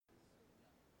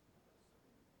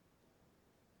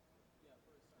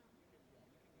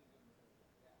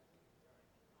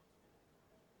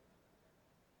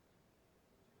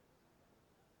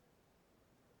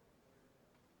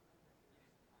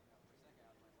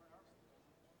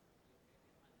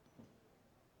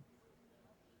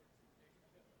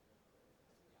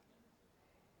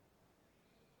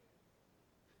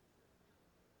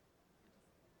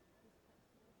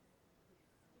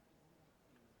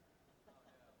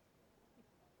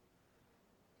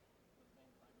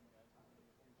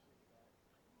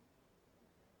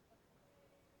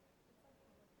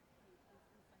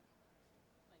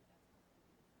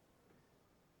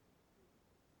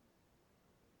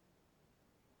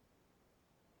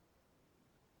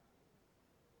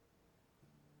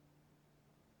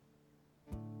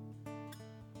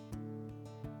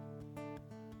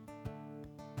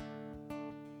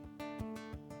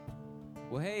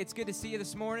Well, hey, it's good to see you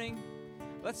this morning.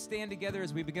 Let's stand together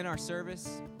as we begin our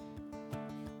service.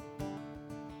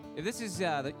 If this is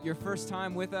your first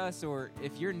time with us, or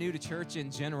if you're new to church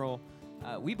in general,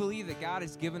 we believe that God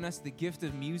has given us the gift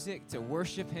of music to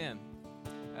worship Him.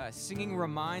 Singing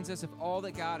reminds us of all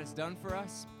that God has done for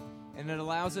us, and it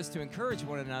allows us to encourage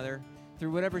one another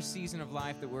through whatever season of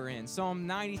life that we're in. Psalm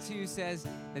 92 says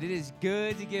that it is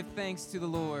good to give thanks to the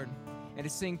Lord and to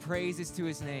sing praises to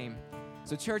His name.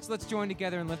 So church, let's join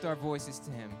together and lift our voices to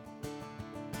Him.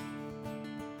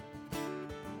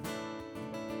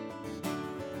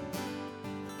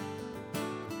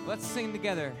 Let's sing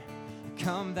together.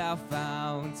 Come thou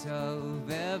fount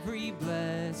of every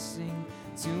blessing,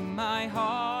 to my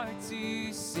heart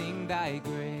to sing thy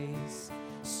grace.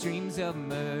 Streams of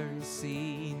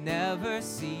mercy never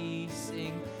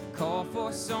ceasing, call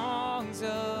for songs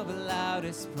of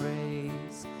loudest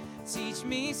praise. Teach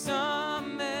me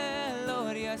some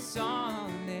melodious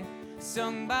song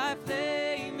sung by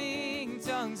flaming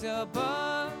tongues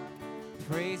above.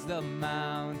 Praise the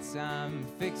mount I'm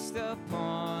fixed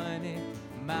upon it,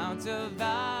 mount of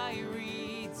thy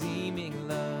redeeming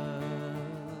love.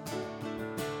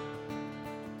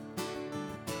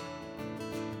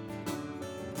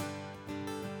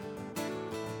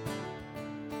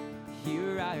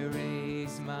 Here I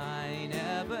raise mine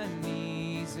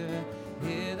Ebenezer,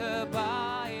 hither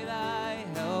by thy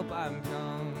help I'm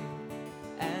come,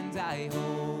 and I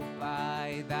hope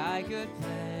by thy good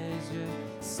pleasure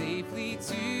safely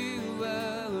to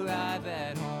arrive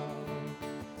at home.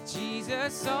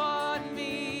 Jesus sought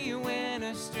me when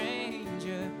a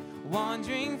stranger,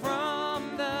 wandering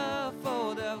from the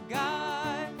fold of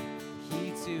God.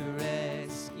 He to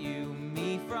rescue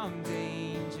me from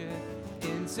danger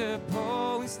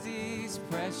interposed His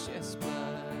precious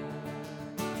blood.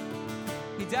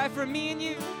 He died for me and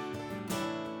you.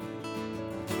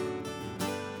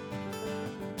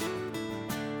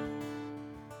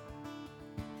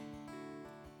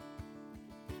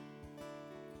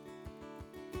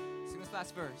 Sing this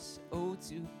last verse. Oh,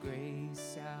 to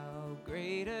grace, how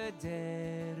great a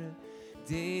debtor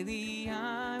daily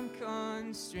I'm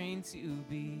constrained to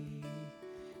be.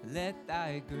 Let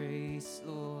thy grace,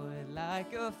 Lord,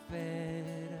 like a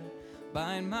fetter,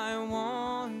 bind my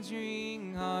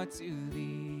wandering heart to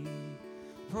thee.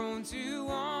 Prone to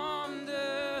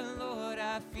wander, Lord,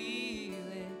 I feel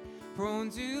it. Prone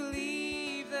to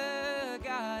leave the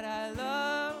God I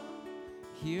love.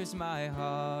 Here's my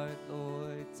heart,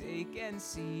 Lord, take and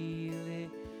seal it.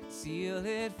 Seal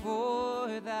it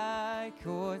for thy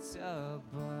courts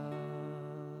above.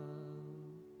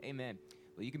 Amen.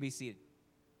 Well, you can be seated.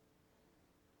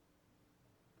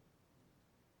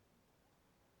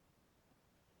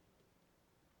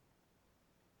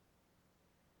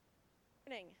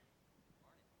 Morning.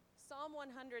 Psalm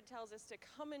 100 tells us to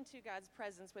come into God's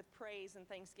presence with praise and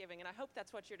thanksgiving, and I hope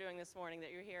that's what you're doing this morning,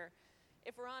 that you're here.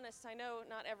 If we're honest, I know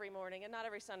not every morning and not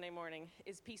every Sunday morning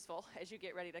is peaceful as you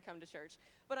get ready to come to church,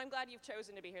 but I'm glad you've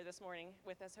chosen to be here this morning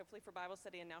with us, hopefully for Bible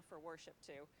study and now for worship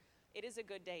too. It is a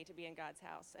good day to be in God's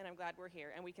house, and I'm glad we're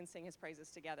here and we can sing His praises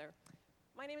together.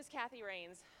 My name is Kathy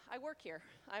Rains. I work here.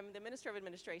 I'm the Minister of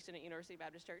Administration at University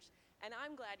Baptist Church, and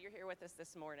I'm glad you're here with us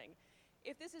this morning.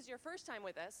 If this is your first time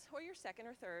with us, or your second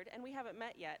or third, and we haven't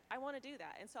met yet, I want to do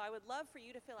that. And so I would love for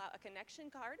you to fill out a connection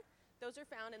card. Those are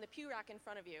found in the pew rack in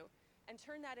front of you. And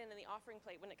turn that in the offering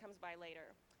plate when it comes by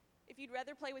later. If you'd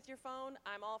rather play with your phone,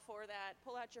 I'm all for that.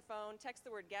 Pull out your phone, text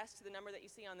the word guest to the number that you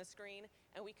see on the screen,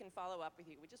 and we can follow up with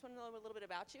you. We just want to know a little bit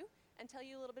about you and tell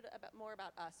you a little bit more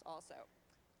about us also.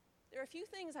 There are a few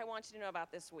things I want you to know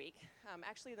about this week,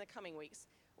 actually in the coming weeks.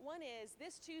 One is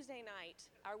this Tuesday night,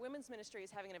 our women's ministry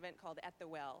is having an event called At the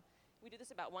Well. We do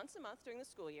this about once a month during the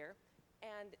school year.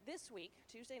 And this week,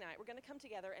 Tuesday night, we're going to come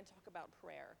together and talk about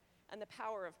prayer and the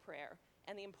power of prayer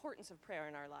and the importance of prayer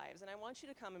in our lives. And I want you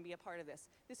to come and be a part of this.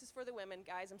 This is for the women.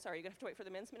 Guys, I'm sorry, you're going to have to wait for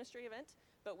the men's ministry event.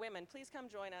 But women, please come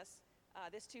join us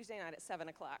this Tuesday night at 7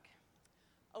 o'clock.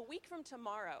 A week from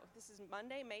tomorrow, this is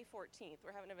Monday, May 14th,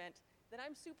 we're having an event that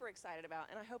I'm super excited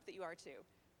about, and I hope that you are too.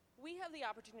 We have the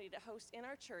opportunity to host in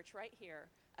our church right here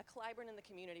a Clyburn in the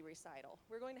Community recital.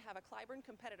 We're going to have a Clyburn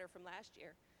competitor from last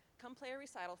year come play a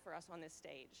recital for us on this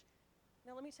stage.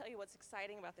 Now let me tell you what's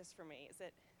exciting about this for me is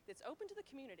that it's open to the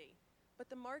community, but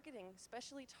the marketing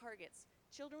specially targets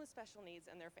children with special needs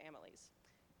and their families.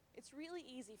 It's really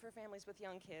easy for families with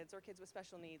young kids or kids with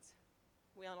special needs,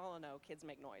 we all know kids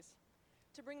make noise,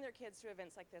 to bring their kids to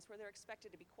events like this where they're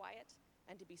expected to be quiet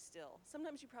and to be still.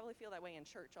 Sometimes you probably feel that way in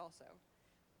church also.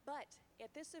 But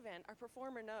at this event, our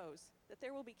performer knows that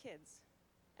there will be kids,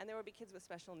 and there will be kids with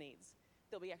special needs.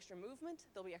 There'll be extra movement,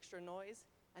 there'll be extra noise,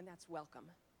 and that's welcome.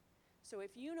 So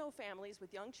if you know families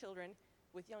with young children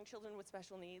with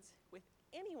special needs, with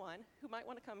anyone who might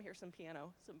want to come hear some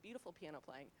beautiful piano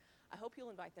playing, I hope you'll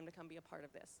invite them to come be a part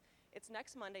of this. It's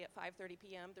next Monday at 5:30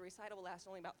 p.m. The recital will last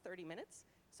only about 30 minutes,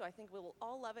 so I think we'll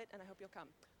all love it, and I hope you'll come.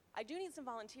 I do need some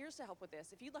volunteers to help with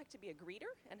this. If you'd like to be a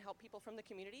greeter and help people from the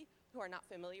community who are not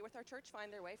familiar with our church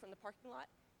find their way from the parking lot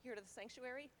here to the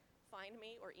sanctuary, find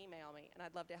me or email me, and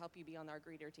I'd love to help you be on our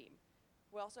greeter team.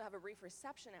 We'll also have a brief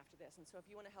reception after this, and so if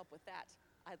you want to help with that,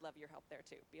 I'd love your help there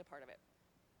too. Be a part of it.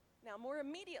 Now, more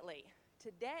immediately,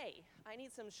 today, I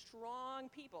need some strong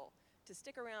people to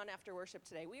stick around after worship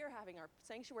today. We are having our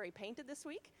sanctuary painted this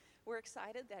week. We're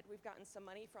excited that we've gotten some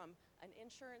money from an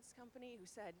insurance company who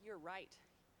said, you're right.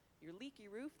 Your leaky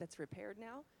roof that's repaired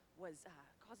now was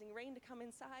causing rain to come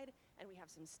inside, and we have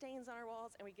some stains on our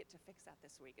walls, and we get to fix that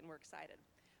this week, and we're excited.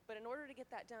 But in order to get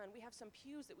that done, we have some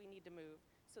pews that we need to move,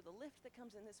 so the lift that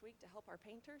comes in this week to help our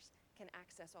painters can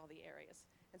access all the areas.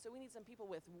 And so we need some people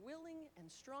with willing and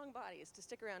strong bodies to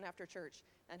stick around after church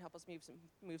and help us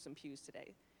move some pews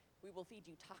today. We will feed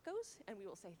you tacos, and we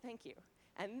will say thank you.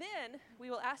 And then we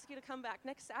will ask you to come back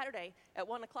next Saturday at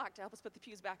 1 o'clock to help us put the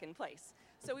pews back in place.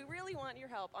 So we really want your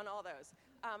help on all those.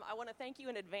 I want to thank you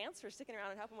in advance for sticking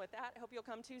around and helping with that. I hope you'll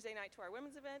come Tuesday night to our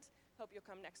women's event. Hope you'll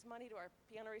come next Monday to our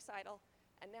piano recital.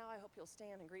 And now I hope you'll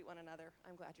stand and greet one another.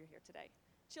 I'm glad you're here today.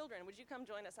 Children, would you come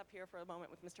join us up here for a moment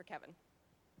with Mr. Kevin?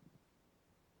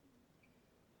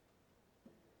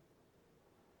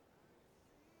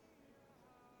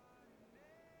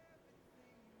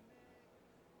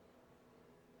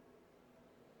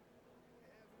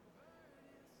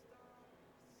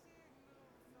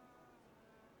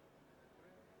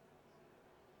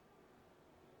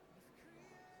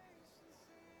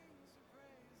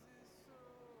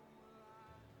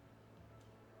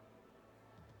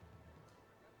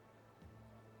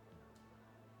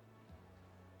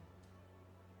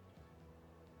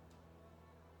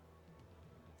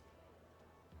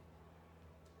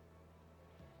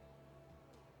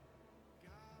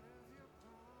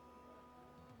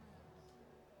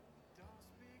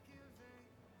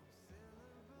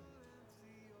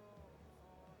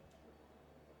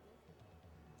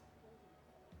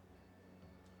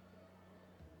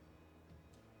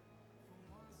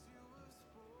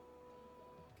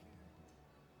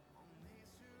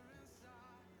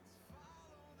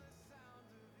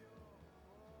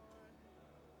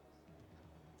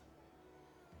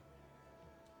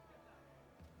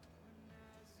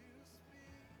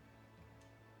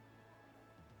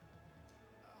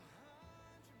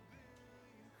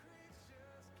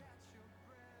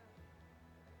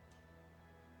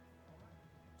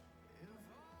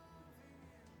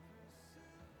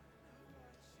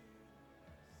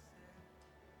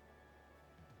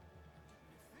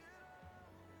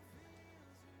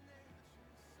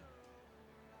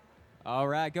 All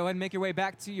right, go ahead and make your way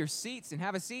back to your seats and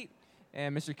have a seat.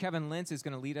 And Mr. Kevin Lentz is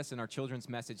going to lead us in our children's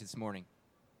message this morning.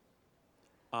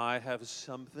 I have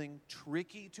something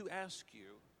tricky to ask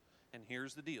you, and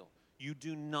here's the deal. You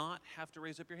do not have to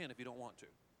raise up your hand if you don't want to,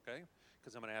 okay?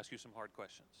 Because I'm going to ask you some hard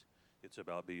questions. It's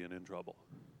about being in trouble.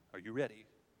 Are you ready?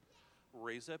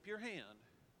 Raise up your hand,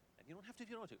 and you don't have to if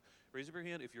you don't want to. Raise up your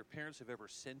hand if your parents have ever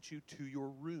sent you to your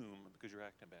room because you're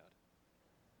acting bad.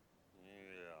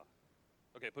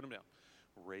 Yeah. Okay, put them down.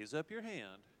 Raise up your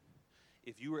hand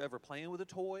if you were ever playing with a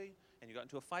toy and you got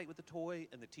into a fight with the toy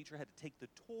and the teacher had to take the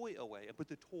toy away and put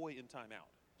the toy in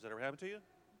timeout. Has that ever happened to you?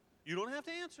 You don't have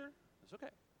to answer. It's okay.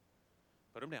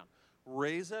 Put them down.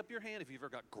 Raise up your hand if you've ever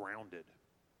got grounded.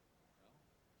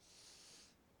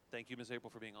 Thank you, Ms. April,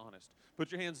 for being honest.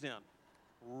 Put your hands down.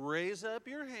 Raise up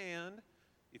your hand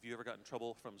if you ever got in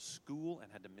trouble from school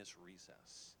and had to miss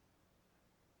recess.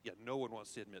 Yeah, no one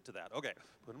wants to admit to that. Okay,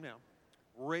 put them down.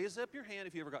 Raise up your hand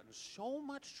if you ever got in so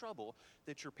much trouble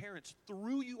that your parents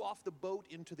threw you off the boat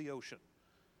into the ocean.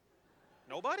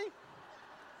 Nobody?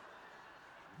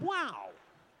 Wow.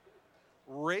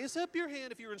 Raise up your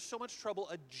hand if you were in so much trouble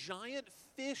a giant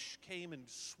fish came and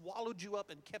swallowed you up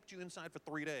and kept you inside for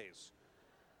 3 days.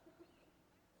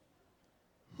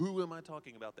 Who am I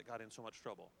talking about that got in so much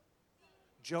trouble?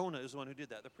 Jonah is the one who did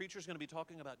that. The preacher's going to be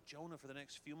talking about Jonah for the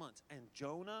next few months. And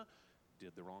Jonah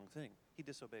did the wrong thing. He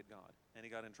disobeyed God, and he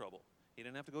got in trouble. He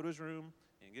didn't have to go to his room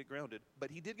and get grounded,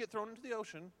 but he did get thrown into the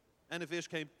ocean, and a fish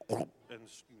came and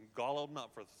gobbled him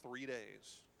up for 3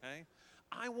 days, okay?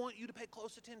 I want you to pay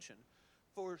close attention.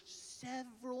 For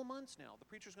several months now, the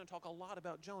preacher's going to talk a lot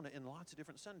about Jonah in lots of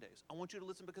different Sundays. I want you to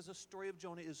listen because the story of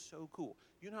Jonah is so cool.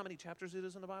 You know how many chapters it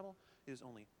is in the Bible? It is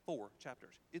only 4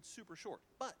 chapters. It's super short,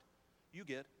 but you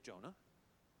get Jonah,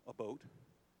 a boat,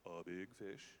 a big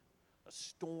fish, a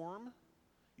storm,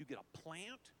 you get a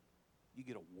plant, You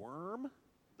get a worm.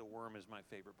 The worm is my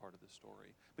favorite part of the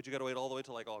story. But you got to wait all the way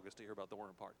till like August to hear about the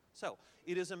worm part. So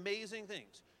it is amazing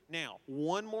things. Now,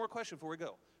 one more question before we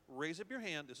go. Raise up your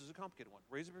hand. This is a complicated one.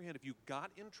 Raise up your hand if you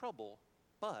got in trouble,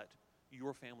 but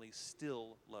your family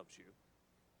still loves you.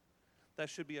 That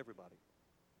should be everybody.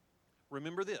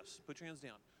 Remember this. Put your hands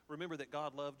down. Remember that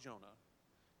God loved Jonah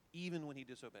even when he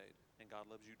disobeyed, and God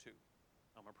loves you too.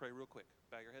 I'm going to pray real quick.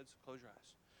 Bow your heads, close your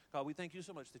eyes. God, we thank you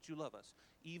so much that you love us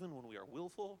even when we are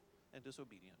willful and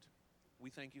disobedient. We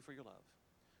thank you for your love.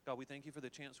 God, we thank you for the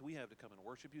chance we have to come and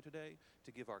worship you today,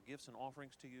 to give our gifts and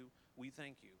offerings to you. We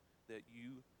thank you that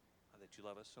you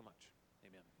love us so much.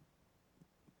 Amen.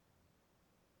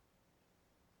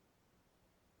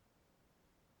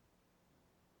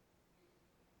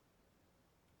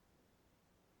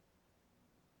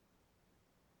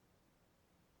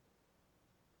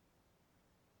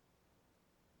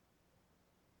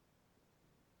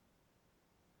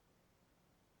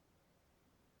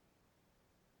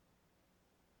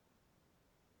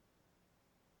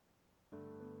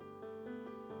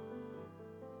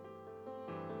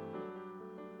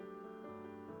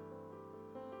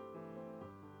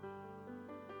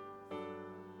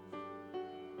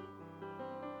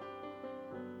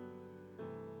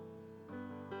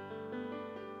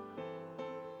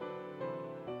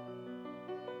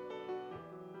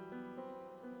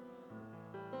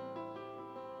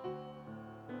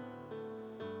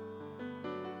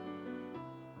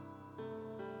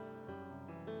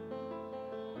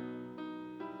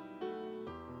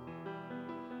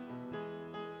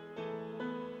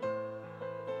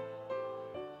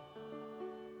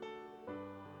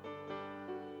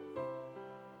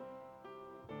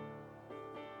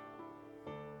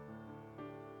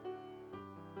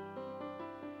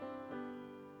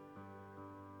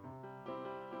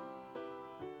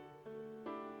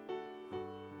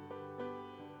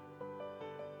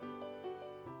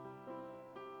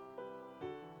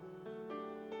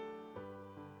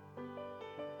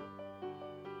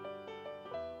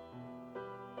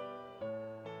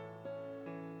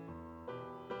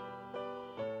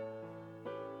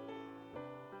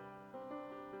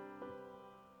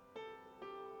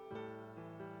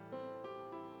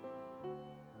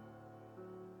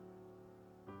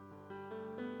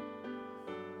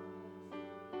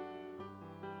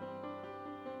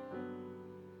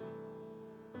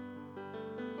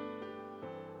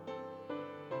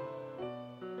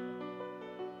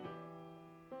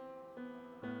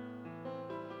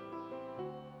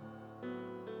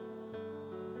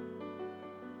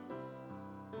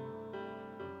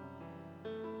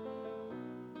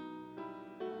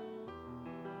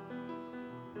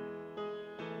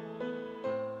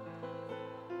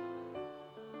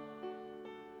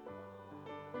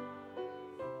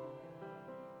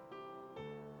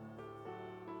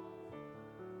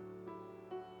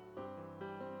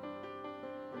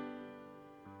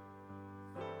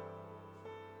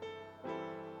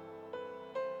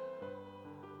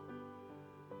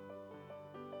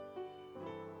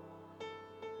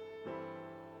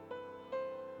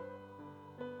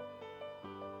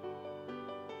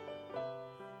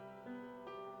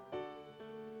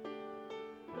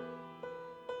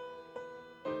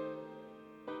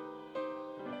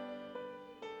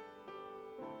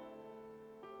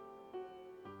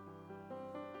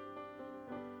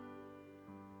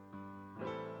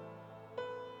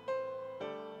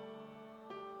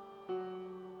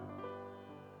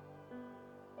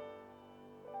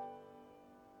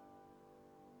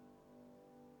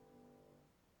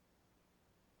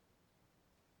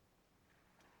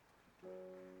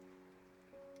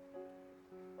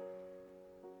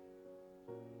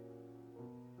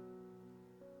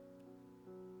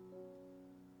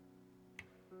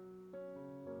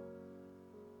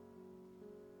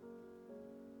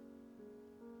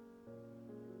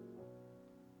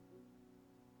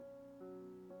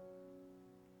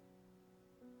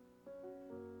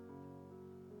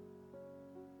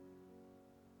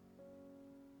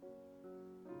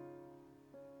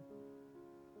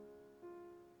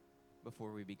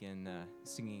 Before we begin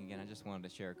singing again, I just wanted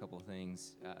to share a couple of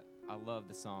things. I love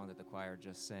the song that the choir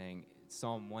just sang,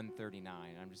 Psalm 139.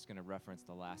 I'm just going to reference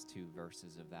the last two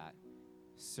verses of that.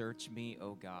 Search me,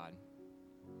 O God,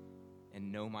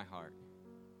 and know my heart.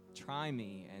 Try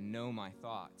me and know my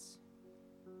thoughts,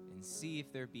 and see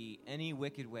if there be any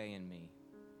wicked way in me,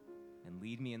 and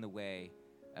lead me in the way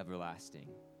everlasting.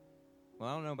 Well,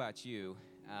 I don't know about you,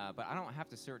 but I don't have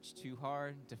to search too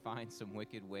hard to find some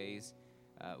wicked ways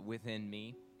within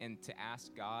me, and to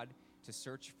ask God to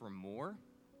search for more.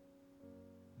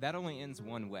 That only ends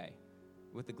one way,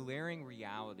 with the glaring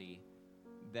reality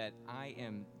that I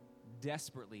am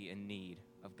desperately in need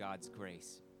of God's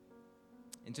grace.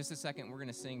 In just a second, we're going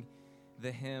to sing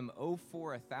the hymn, "Oh,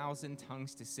 for 1,000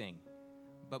 Tongues to Sing."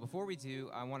 But before we do,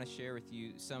 I want to share with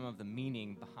you some of the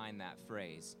meaning behind that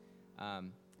phrase.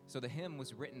 So the hymn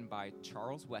was written by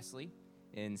Charles Wesley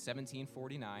in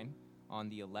 1749 on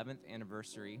the 11th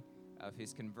anniversary of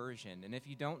his conversion. And if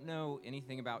you don't know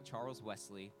anything about Charles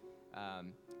Wesley,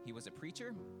 he was a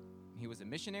preacher, he was a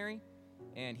missionary,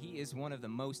 and he is one of the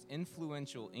most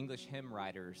influential English hymn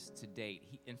writers to date.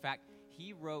 In fact,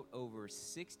 he wrote over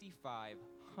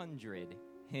 6,500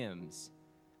 hymns.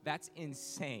 That's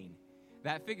insane.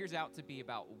 That figures out to be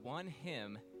about one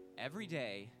hymn every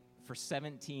day for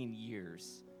 17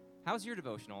 years. How's your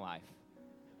devotional life?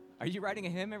 Are you writing a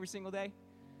hymn every single day?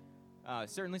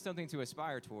 Certainly something to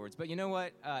aspire towards. But you know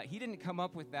what? He didn't come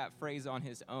up with that phrase on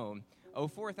his own. "Oh,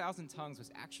 for 1,000 Tongues" was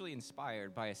actually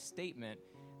inspired by a statement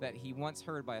that he once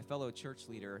heard by a fellow church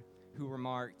leader who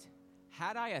remarked,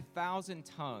 "Had I 1,000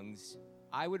 tongues,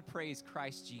 I would praise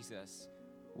Christ Jesus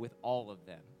with all of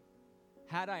them."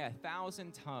 Had I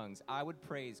 1,000 tongues, I would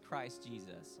praise Christ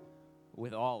Jesus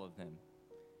with all of them.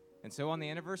 And so on the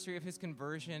anniversary of his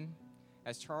conversion,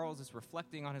 as Charles is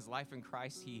reflecting on his life in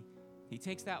Christ, he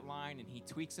takes that line and he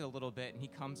tweaks it a little bit, and he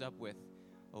comes up with,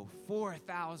 "Oh, for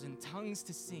 1,000 tongues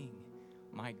to sing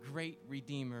my great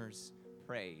Redeemer's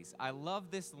praise." I love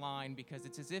this line because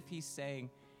it's as if he's saying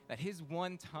that his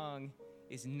one tongue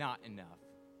is not enough.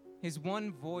 His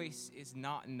one voice is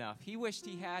not enough. He wished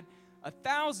he had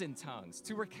 1,000 tongues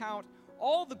to recount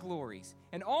all the glories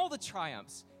and all the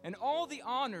triumphs and all the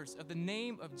honors of the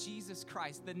name of Jesus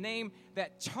Christ, the name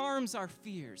that charms our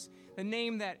fears, the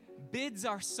name that bids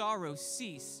our sorrows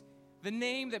cease, the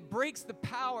name that breaks the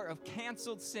power of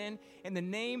canceled sin, and the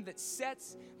name that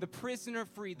sets the prisoner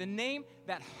free, the name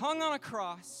that hung on a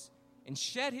cross and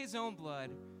shed his own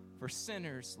blood for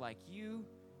sinners like you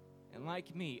and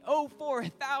like me. Oh, for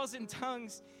 1,000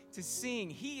 tongues to sing.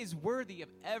 He is worthy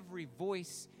of every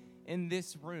voice in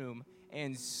this room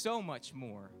and so much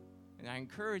more. And I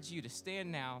encourage you to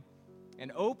stand now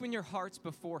and open your hearts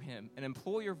before him and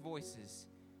employ your voices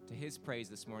to his praise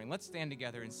this morning. Let's stand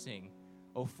together and sing,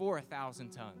 "Oh, for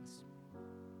 1,000 tongues."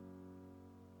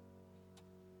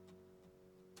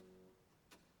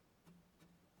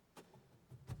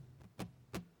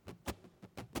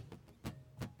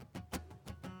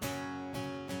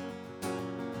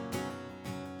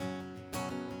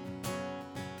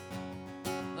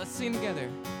 Let's sing together.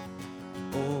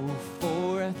 Oh,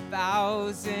 for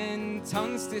 1,000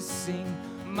 tongues to sing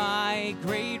my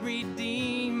great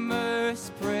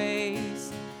Redeemer's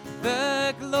praise,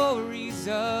 the glories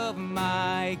of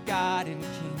my God and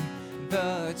King,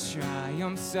 the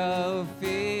triumphs of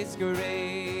his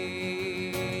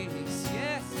grace.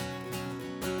 Yes.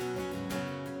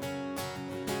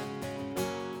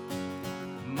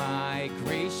 My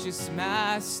gracious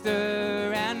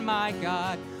Master and my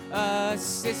God,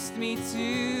 assist me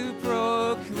to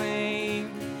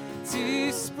proclaim, to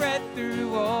spread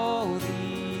through all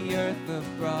the earth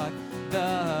abroad the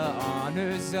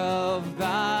honors of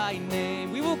thy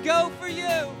name. We will go for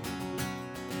you.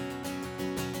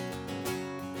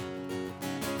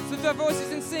 So lift our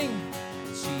voices and sing.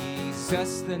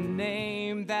 Jesus, the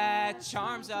name that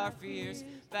charms our fears,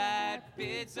 that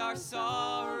bids our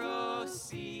sorrow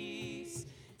cease.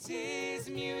 'Tis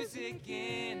music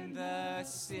in the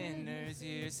sinner's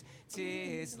ears,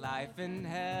 'tis life and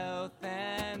health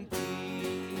and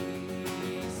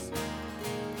peace.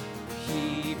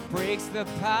 He breaks the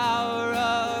power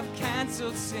of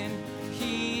canceled sin,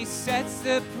 he sets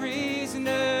the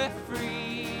prisoner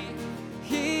free.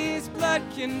 His blood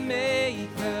can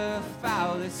make the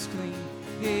foulest clean,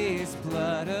 his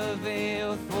blood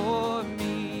availed for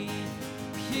me.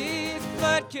 His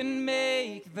blood can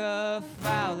make the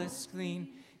foulest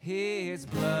clean, his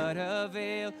blood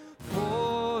availed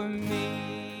for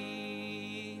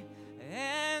me.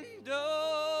 And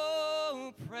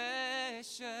oh,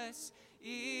 precious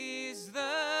is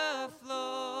the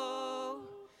flow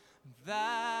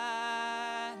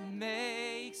that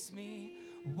makes me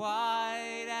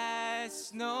white as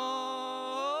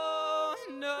snow.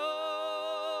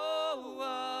 No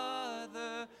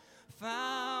other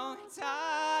fount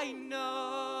I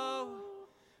know,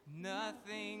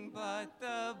 nothing but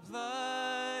the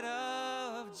blood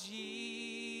of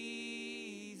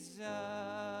Jesus.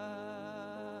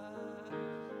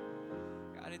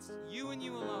 God, it's you and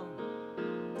you alone.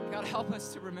 God, help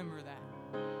us to remember that.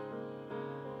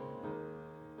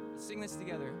 Let's sing this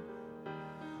together.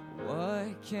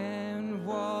 What can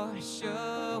wash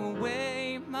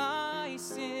away my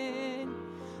sin?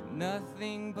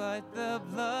 Nothing but the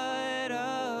blood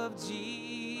of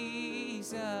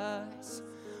Jesus.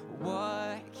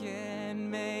 What can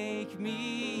make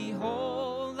me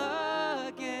whole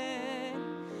again?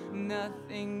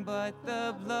 Nothing but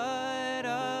the blood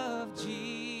of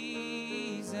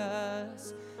Jesus.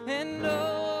 And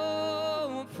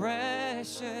oh,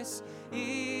 precious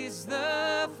is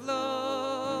the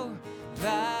flow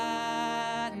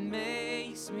that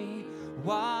makes me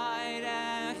white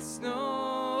as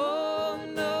snow.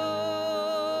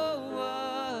 No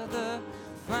other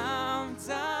fount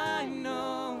I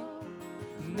know,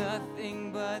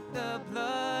 nothing but the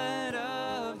blood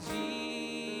of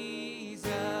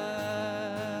Jesus.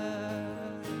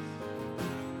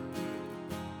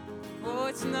 Oh,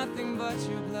 it's nothing but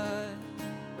your blood.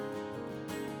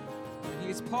 He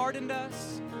has pardoned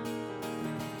us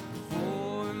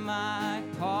for my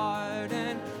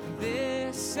pardon.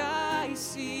 This I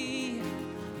see,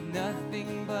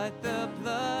 nothing but the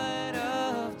blood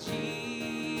of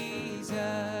Jesus.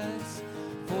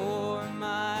 For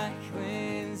my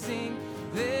cleansing,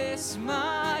 this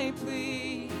my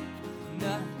plea,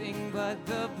 nothing but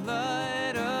the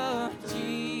blood of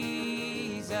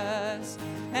Jesus.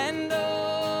 And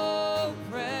oh,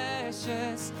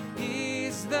 precious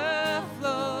is the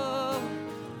flow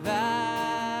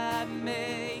that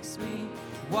makes me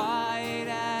white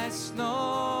as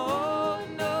snow.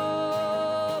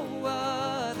 No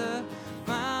other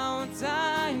fount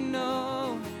I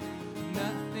know,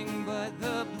 nothing but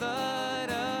the blood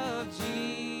of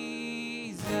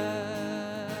Jesus.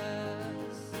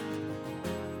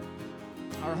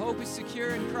 Our hope is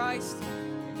secure in Christ,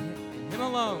 in Him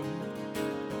alone.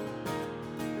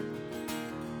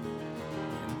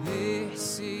 And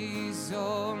this is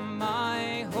all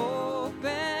my hope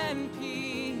and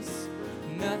peace,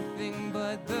 nothing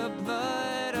but the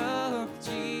blood of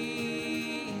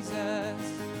Jesus.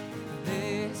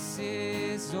 This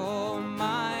is all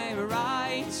my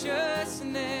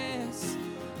righteousness,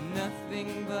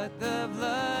 nothing but the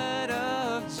blood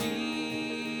of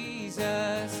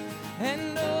Jesus.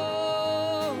 And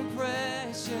oh,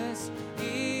 precious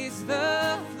is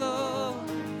the flow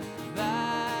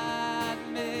that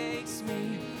makes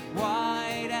me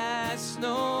white as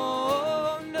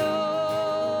snow.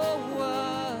 No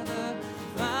other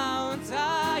fount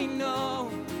I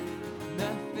know,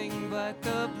 nothing but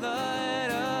the blood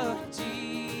of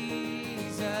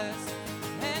Jesus.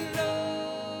 And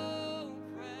oh,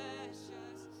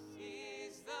 precious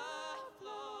is the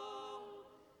flow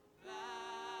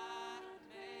that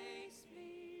makes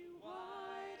me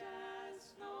white as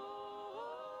snow.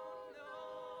 No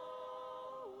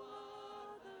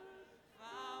other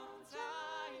fount I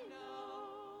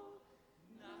know,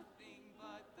 nothing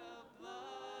but the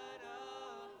blood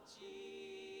of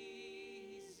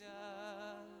Jesus.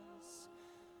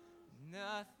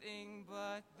 Nothing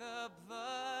but the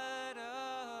blood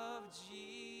of Jesus.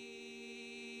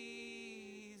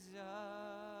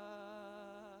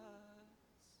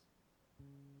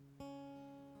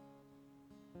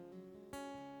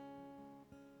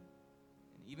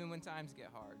 And even when times get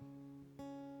hard,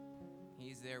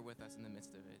 He's there with us in the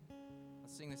midst of it.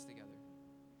 Let's sing this together.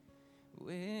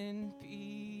 When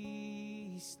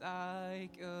peace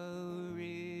like a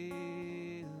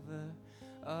river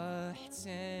attendeth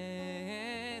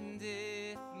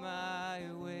my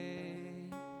way,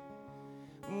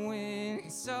 when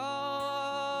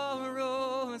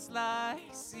sorrows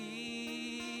like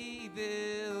sea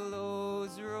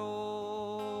billows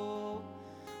roll,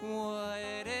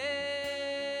 whatever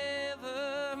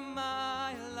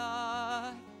my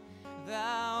lot,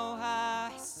 thou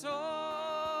hast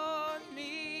taught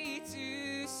me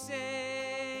to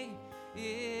say,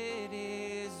 it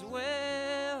is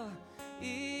well,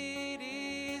 it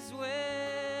is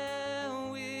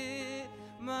well with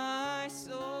my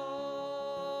soul.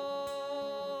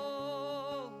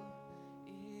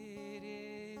 It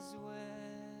is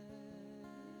well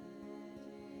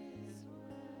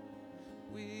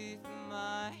with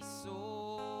my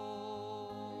soul.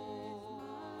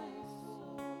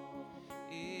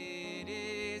 It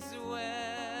is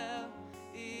well,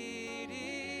 it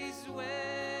is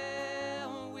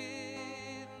well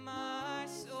with my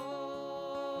soul.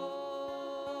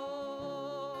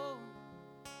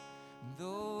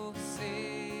 Though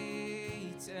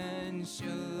Satan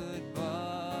should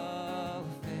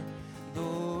buffet,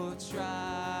 though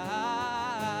trials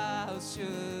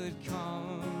should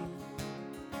come,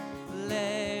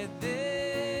 let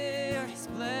this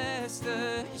blessed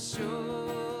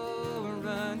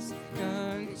assurance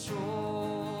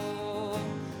control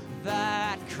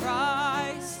that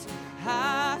Christ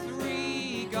hath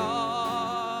regarded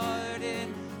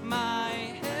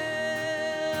my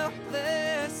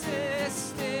helpless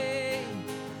estate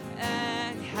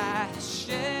and hath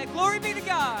shed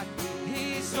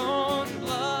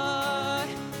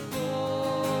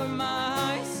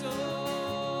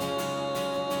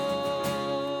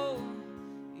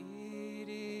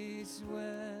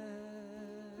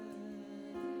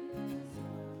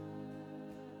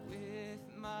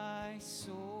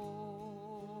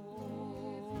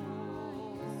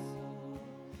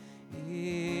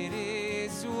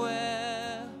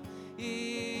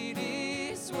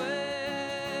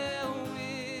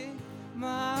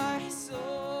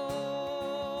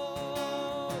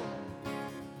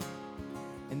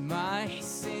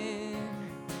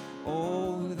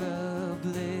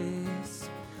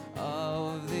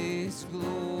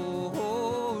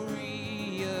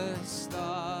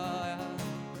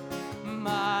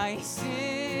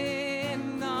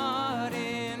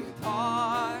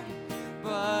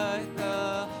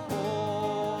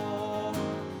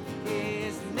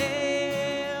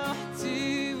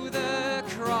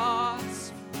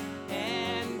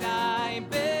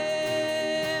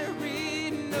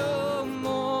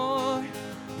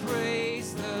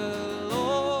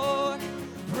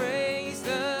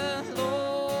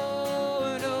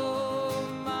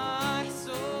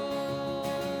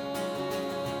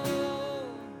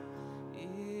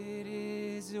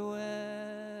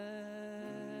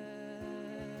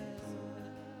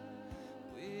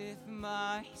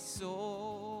my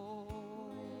soul.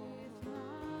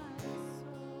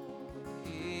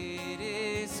 It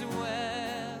is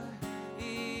well,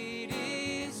 it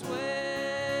is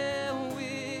well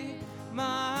with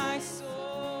my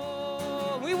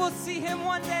soul. We will see him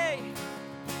one day.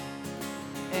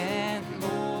 And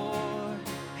Lord,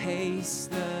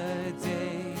 haste the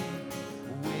day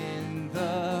when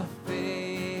the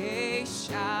face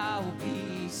shall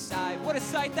be sight. What a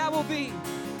sight that will be!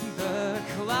 The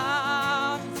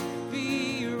clouds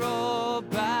be rolled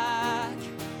back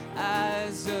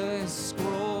as a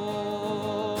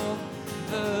scroll.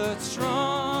 The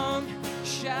trump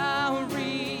shall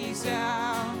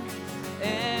resound,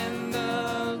 and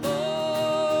the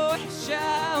Lord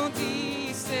shall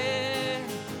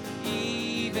descend.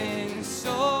 Even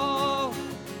so,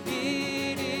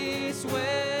 it is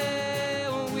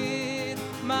well with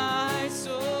my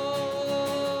soul.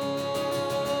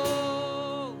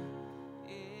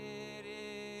 It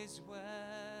is well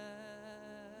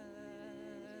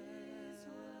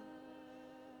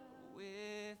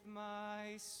with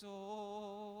my soul.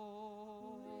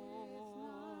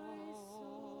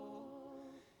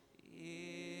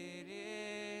 It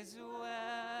is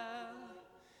well.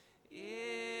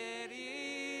 It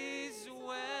is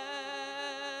well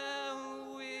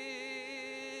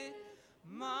with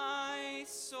my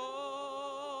soul.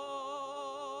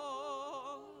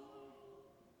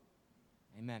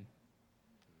 Amen.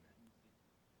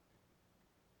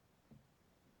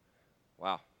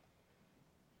 Wow.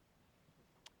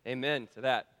 Amen to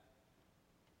that.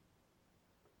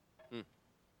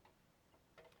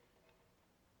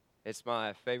 It's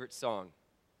my favorite song,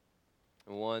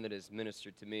 and one that has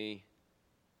ministered to me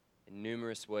in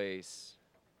numerous ways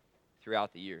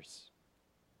throughout the years.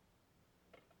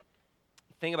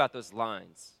 Think about those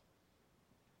lines.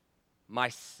 My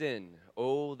sin,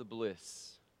 oh, the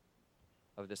bliss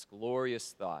of this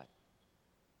glorious thought.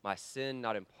 My sin,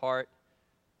 not in part,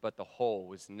 but the whole,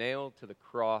 was nailed to the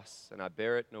cross, and I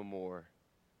bear it no more.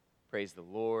 Praise the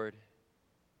Lord,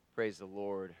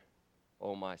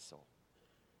 oh my soul.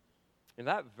 And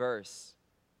that verse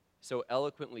so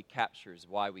eloquently captures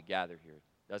why we gather here,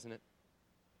 doesn't it?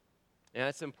 And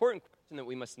it's an important question that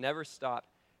we must never stop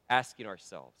asking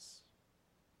ourselves.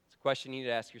 It's a question you need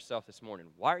to ask yourself this morning.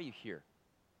 Why are you here?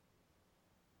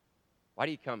 Why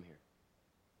do you come here?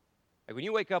 Like when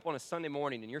you wake up on a Sunday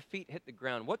morning and your feet hit the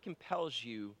ground, what compels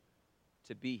you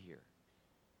to be here?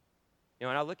 You know,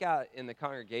 and I look out in the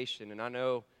congregation and I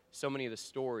know so many of the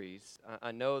stories.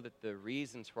 I know that the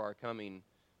reasons for our coming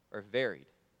are varied,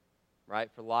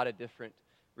 right? For a lot of different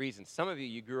reasons. Some of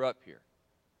you grew up here,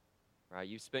 right?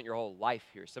 You spent your whole life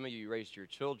here. Some of you raised your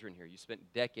children here. You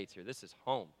spent decades here. This is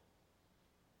home,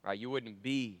 right? You wouldn't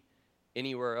be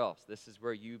anywhere else. This is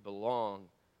where you belong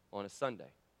on a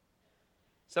Sunday.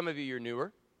 Some of you are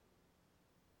newer,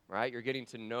 right? You're getting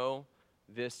to know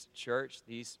this church,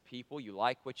 these people. You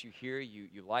like what you hear. You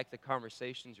like the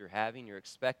conversations you're having. You're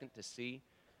expectant to see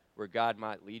where God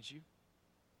might lead you.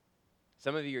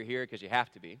 Some of you are here because you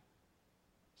have to be.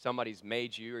 Somebody's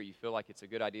made you or you feel like it's a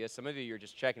good idea. Some of you are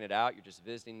just checking it out. You're just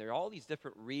visiting. There are all these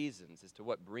different reasons as to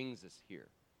what brings us here.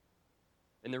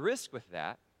 And the risk with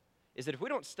that is that if we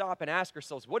don't stop and ask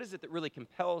ourselves, what is it that really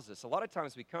compels us? A lot of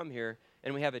times we come here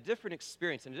and we have a different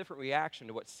experience and a different reaction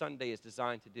to what Sunday is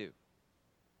designed to do.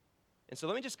 And so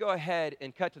let me just go ahead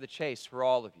and cut to the chase for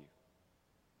all of you.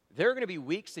 There are going to be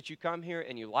weeks that you come here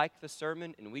and you like the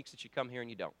sermon and weeks that you come here and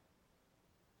you don't.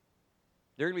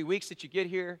 There are going to be weeks that you get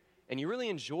here and you really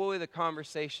enjoy the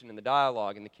conversation and the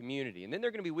dialogue and the community. And then there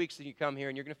are going to be weeks that you come here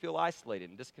and you're going to feel isolated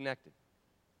and disconnected.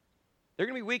 There are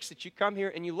going to be weeks that you come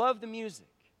here and you love the music.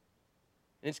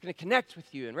 And it's going to connect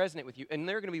with you and resonate with you. And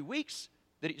there are going to be weeks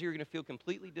that you're going to feel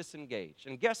completely disengaged.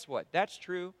 And guess what? That's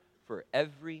true for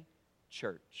every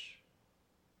church.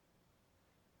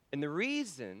 And the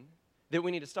reason that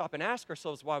we need to stop and ask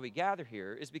ourselves why we gather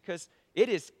here is because it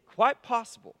is quite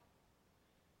possible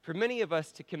for many of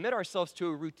us to commit ourselves to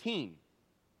a routine,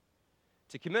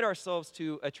 to commit ourselves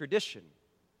to a tradition,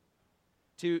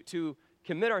 to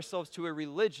commit ourselves to a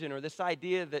religion or this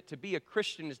idea that to be a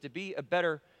Christian is to be a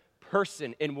better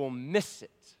person, and we'll miss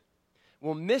it.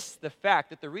 We'll miss the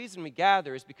fact that the reason we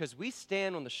gather is because we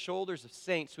stand on the shoulders of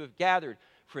saints who have gathered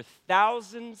for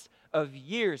thousands of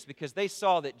years because they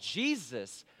saw that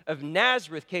Jesus of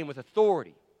Nazareth came with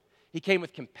authority. He came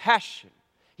with compassion.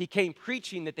 He came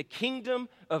preaching that the kingdom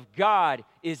of God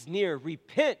is near.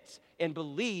 Repent and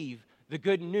believe the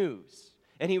good news.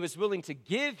 And he was willing to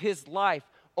give his life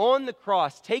on the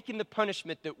cross, taking the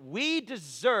punishment that we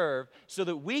deserve so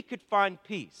that we could find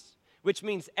peace, which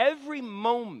means every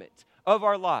moment of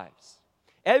our lives,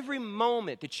 Every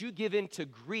moment that you give in to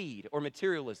greed or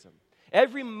materialism,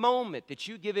 every moment that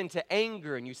you give in to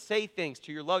anger and you say things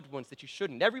to your loved ones that you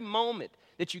shouldn't, every moment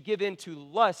that you give in to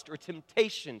lust or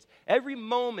temptations, every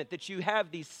moment that you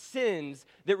have these sins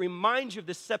that remind you of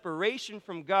the separation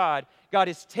from God, God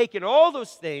has taken all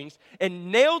those things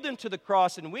and nailed them to the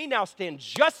cross, and we now stand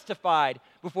justified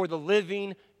before the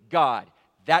living God.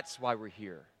 That's why we're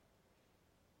here.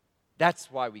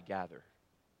 That's why we gather.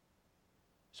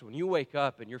 So when you wake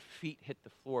up and your feet hit the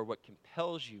floor, what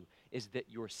compels you is that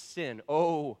your sin,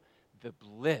 oh, the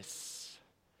bliss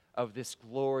of this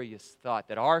glorious thought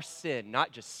that our sin,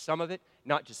 not just some of it,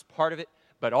 not just part of it,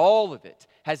 but all of it,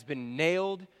 has been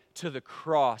nailed to the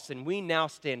cross, and we now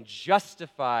stand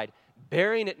justified,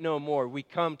 bearing it no more. We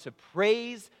come to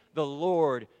praise the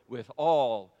Lord with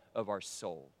all of our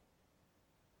soul.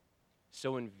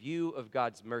 So in view of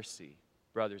God's mercy,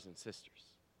 brothers and sisters,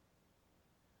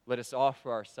 let us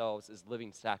offer ourselves as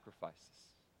living sacrifices.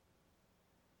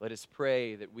 Let us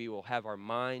pray that we will have our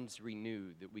minds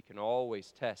renewed, that we can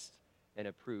always test and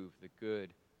approve the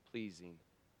good, pleasing,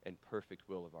 and perfect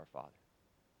will of our Father.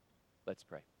 Let's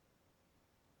pray.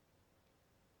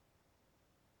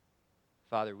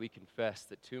 Father, we confess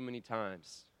that too many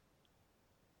times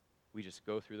we just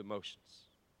go through the motions.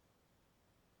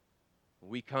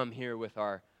 We come here with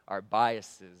our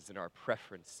biases and our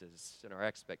preferences and our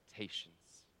expectations.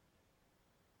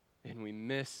 And we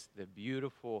miss the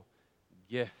beautiful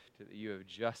gift that you have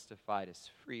justified us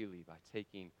freely by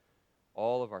taking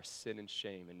all of our sin and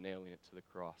shame and nailing it to the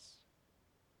cross.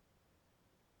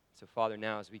 So, Father,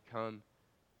 now as we come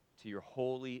to your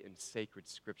holy and sacred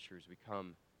scriptures, we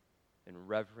come in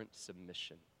reverent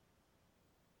submission.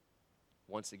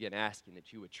 Once again, asking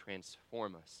that you would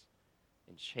transform us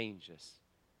and change us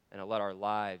and let our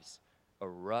lives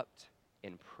erupt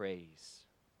in praise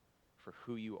for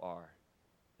who you are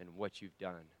and what you've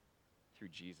done through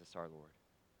Jesus our Lord.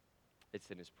 It's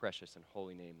in his precious and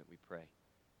holy name that we pray.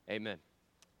 Amen.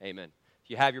 Amen. If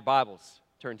you have your Bibles,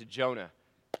 turn to Jonah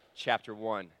chapter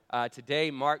 1. Today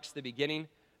marks the beginning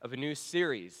of a new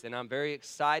series, and I'm very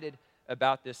excited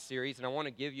about this series, and I want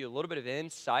to give you a little bit of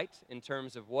insight in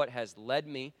terms of what has led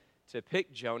me to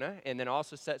pick Jonah, and then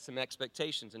also set some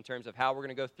expectations in terms of how we're going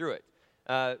to go through it.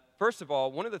 First of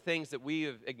all, one of the things that we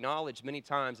have acknowledged many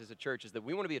times as a church is that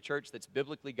we want to be a church that's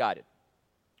biblically guided,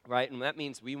 right? And that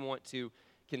means we want to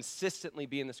consistently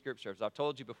be in the scriptures. I've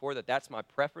told you before that that's my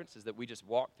preference, is that we just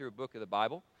walk through a book of the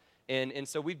Bible. And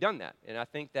so we've done that. And I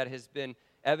think that has been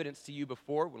evidence to you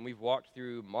before when we've walked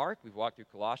through Mark, we've walked through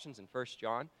Colossians and 1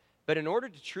 John. But in order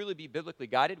to truly be biblically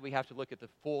guided, we have to look at the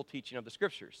full teaching of the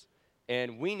scriptures.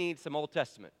 And we need some Old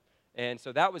Testament. And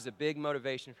so that was a big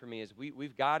motivation for me, is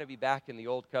we've got to be back in the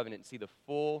Old Covenant and see the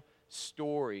full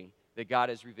story that God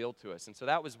has revealed to us. And so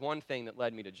that was one thing that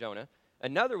led me to Jonah.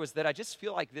 Another was that I just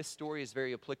feel like this story is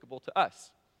very applicable to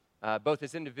us, both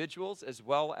as individuals as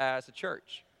well as a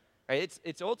church. Right?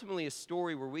 It's ultimately a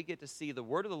story where we get to see the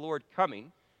word of the Lord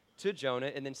coming to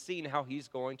Jonah and then seeing how he's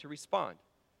going to respond.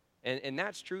 And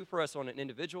that's true for us on an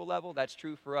individual level. That's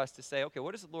true for us to say, okay,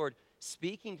 what is the Lord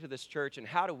speaking to this church, and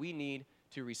how do we need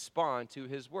to respond to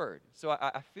his word? So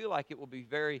I feel like it will be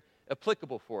very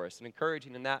applicable for us and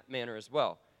encouraging in that manner as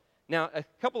well. Now, a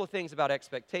couple of things about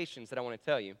expectations that I want to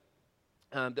tell you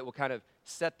that will kind of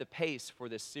set the pace for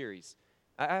this series.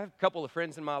 I have a couple of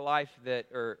friends in my life that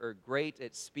are great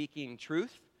at speaking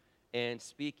truth and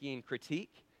speaking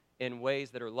critique in ways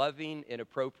that are loving and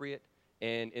appropriate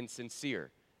and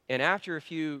sincere. And after a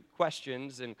few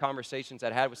questions and conversations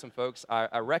I had with some folks,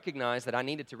 I recognized that I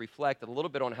needed to reflect a little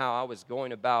bit on how I was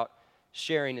going about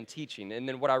sharing and teaching. And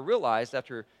then what I realized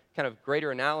after kind of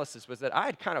greater analysis was that I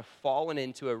had kind of fallen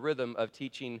into a rhythm of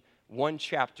teaching one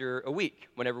chapter a week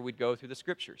whenever we'd go through the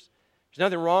scriptures. There's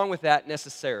nothing wrong with that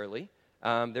necessarily.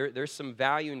 There's some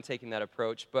value in taking that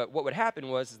approach. But what would happen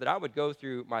was that I would go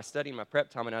through my study and my prep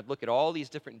time, and I'd look at all these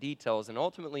different details and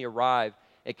ultimately arrive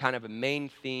at kind of a main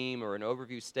theme or an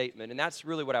overview statement, and that's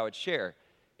really what I would share.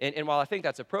 And while I think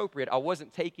that's appropriate, I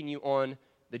wasn't taking you on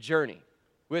the journey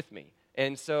with me.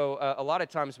 And so a lot of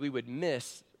times we would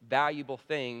miss valuable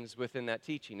things within that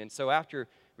teaching. And so after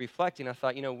reflecting, I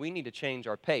thought, we need to change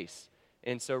our pace.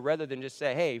 And so rather than just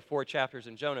say, hey, 4 chapters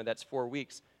in Jonah, that's 4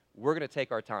 weeks, we're going to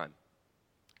take our time.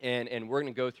 And we're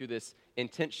going to go through this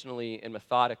intentionally and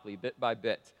methodically, bit by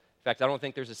bit. In fact, I don't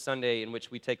think there's a Sunday in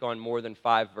which we take on more than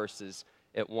 5 verses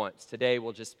at once. Today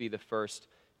will just be the first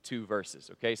 2 verses,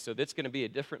 okay? So that's going to be a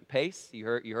different pace. You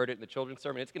heard it in the children's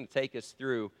sermon. It's going to take us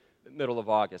through the middle of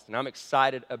August, and I'm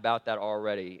excited about that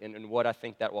already and what I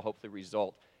think that will hopefully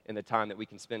result in the time that we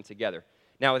can spend together.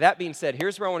 Now, with that being said,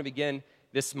 here's where I want to begin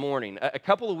this morning. A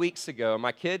couple of weeks ago,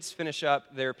 my kids finish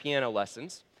up their piano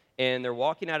lessons, and they're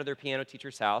walking out of their piano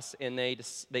teacher's house, and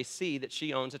they see that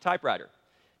she owns a typewriter.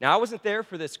 Now, I wasn't there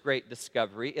for this great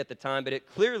discovery at the time, but it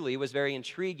clearly was very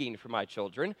intriguing for my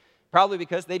children, probably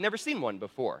because they'd never seen one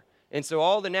before. And so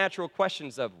all the natural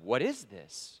questions of, what is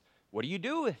this? What do you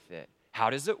do with it? How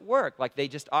does it work? Like, they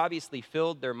just obviously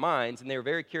filled their minds, and they were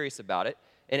very curious about it.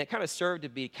 And it kind of served to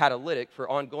be catalytic for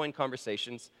ongoing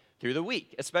conversations through the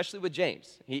week, especially with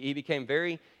James. He became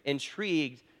very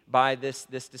intrigued by this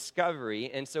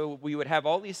discovery. And so we would have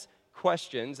all these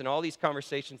questions and all these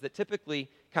conversations that typically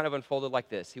kind of unfolded like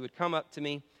this. He would come up to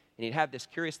me, and he'd have this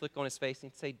curious look on his face,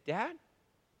 and he'd say, Dad,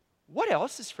 what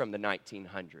else is from the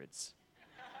 1900s?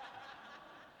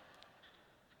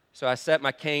 So I set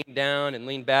my cane down and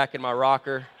leaned back in my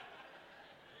rocker.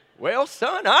 Well,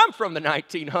 son, I'm from the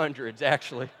 1900s,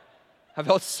 actually. I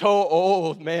felt so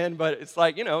old, man, but it's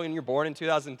like, and you're born in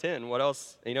 2010. What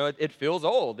else? It feels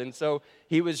old. And so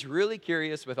he was really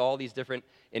curious with all these different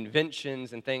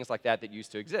inventions and things like that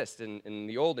used to exist in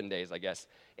the olden days, I guess.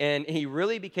 And he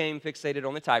really became fixated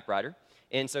on the typewriter.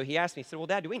 And so he asked me, he said, well,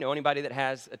 Dad, do we know anybody that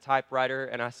has a typewriter?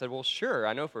 And I said, well, sure.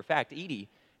 I know for a fact Edie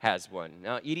has one.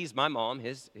 Now, Edie's my mom,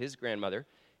 his grandmother.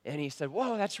 And he said,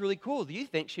 whoa, that's really cool. Do you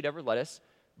think she'd ever let us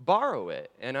borrow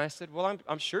it? And I said, well,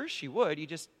 I'm sure she would. You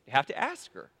just have to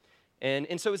ask her.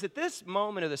 And so it was at this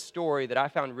moment of the story that I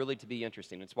found really to be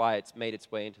interesting. It's why it's made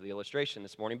its way into the illustration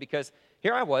this morning, because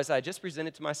here I just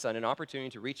presented to my son an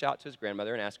opportunity to reach out to his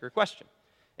grandmother and ask her a question.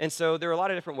 And so there are a lot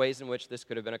of different ways in which this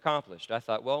could have been accomplished. I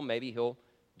thought, well, maybe he'll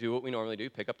do what we normally do,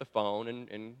 pick up the phone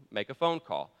and make a phone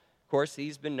call. Of course,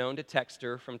 he's been known to text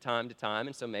her from time to time,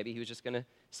 and so maybe he was just going to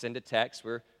send a text.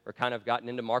 We're kind of gotten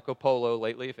into Marco Polo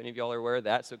lately, if any of y'all are aware of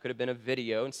that, so it could have been a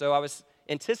video. And so I was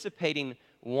anticipating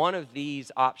one of these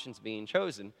options being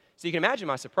chosen. So you can imagine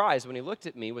my surprise when he looked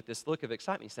at me with this look of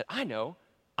excitement. He said, I know,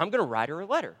 I'm going to write her a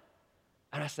letter.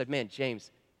 And I said, man, James,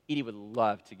 Edie would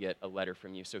love to get a letter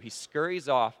from you. So he scurries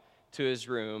off to his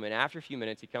room, and after a few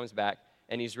minutes, he comes back,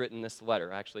 and he's written this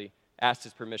letter. I actually asked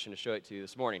his permission to show it to you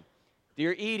this morning.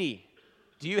 Dear Edie,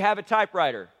 do you have a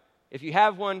typewriter? If you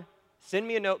have one, send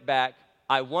me a note back.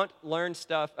 I want to learn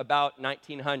stuff about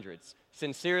 1900s.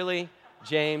 Sincerely,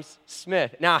 James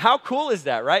Smith. Now, how cool is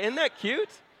that, right? Isn't that cute?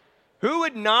 Who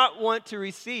would not want to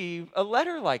receive a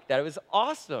letter like that? It was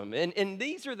awesome. And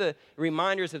these are the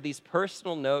reminders of these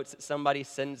personal notes that somebody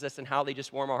sends us and how they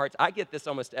just warm our hearts. I get this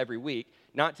almost every week,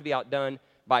 not to be outdone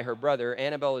by her brother.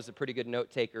 Annabelle is a pretty good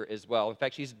note taker as well. In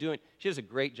fact, she does a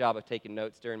great job of taking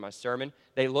notes during my sermon.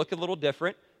 They look a little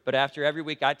different, but after every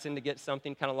week, I tend to get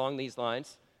something kind of along these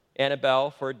lines.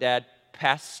 Annabelle, for Dad,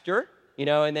 Pastor,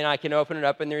 and then I can open it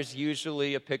up, and there's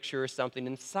usually a picture or something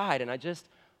inside, and I just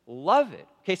love it.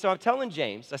 Okay, so I'm telling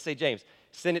James, I say, James,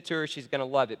 send it to her, she's going to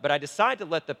love it. But I decide to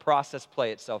let the process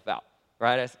play itself out,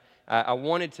 right? I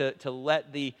wanted to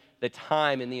let the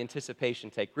time and the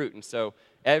anticipation take root. And so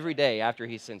every day after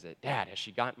he sends it, Dad, has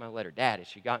she gotten my letter? Dad, has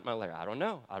she gotten my letter? I don't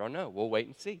know. We'll wait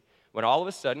and see. When all of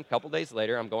a sudden, a couple days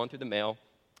later, I'm going through the mail,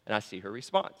 and I see her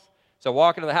response. So I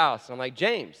walk into the house, and I'm like,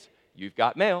 James, you've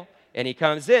got mail. And he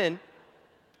comes in,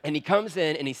 and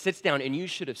he sits down, and you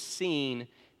should have seen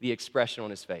the expression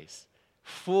on his face.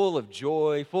 Full of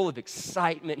joy, full of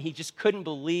excitement. He just couldn't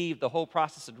believe the whole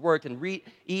process had worked, and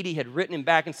Edie had written him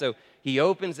back, and so he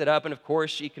opens it up, and of course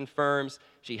she confirms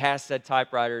she has said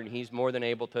typewriter, and he's more than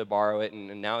able to borrow it,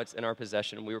 and now it's in our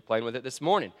possession, and we were playing with it this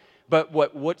morning. But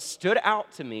what stood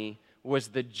out to me was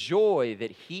the joy that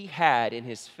he had in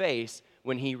his face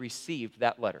when he received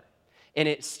that letter. And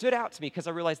it stood out to me because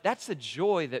I realized that's a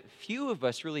joy that few of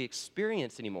us really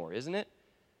experience anymore, isn't it?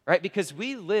 Right? Because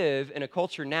we live in a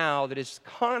culture now that is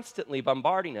constantly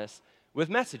bombarding us with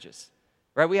messages.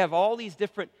 Right? We have all these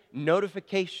different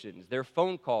notifications. There are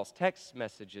phone calls, text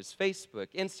messages, Facebook,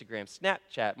 Instagram,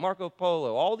 Snapchat, Marco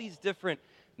Polo, all these different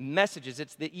messages.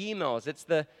 It's the emails.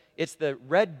 It's the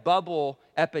red bubble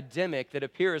epidemic that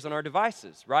appears on our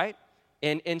devices, right?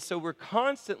 And so we're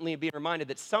constantly being reminded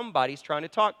that somebody's trying to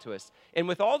talk to us. And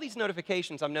with all these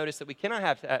notifications, I've noticed that we tend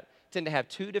to have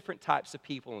two different types of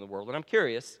people in the world. And I'm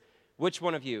curious, which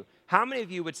one of you? How many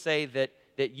of you would say that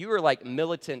you are like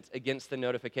militant against the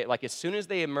notification? Like as soon as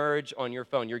they emerge on your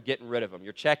phone, you're getting rid of them.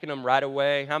 You're checking them right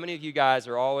away. How many of you guys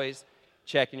are always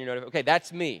checking your notifications? Okay,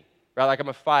 that's me. Right? Like I'm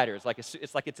a fighter. It's like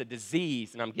it's a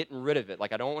disease, and I'm getting rid of it.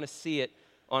 Like I don't want to see it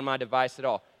on my device at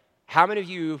all. How many of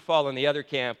you fall in the other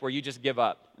camp where you just give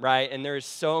up, right? And there's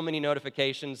so many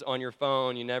notifications on your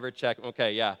phone, you never check.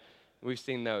 Okay, yeah, we've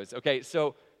seen those. Okay,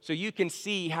 so you can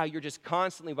see how you're just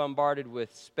constantly bombarded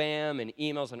with spam and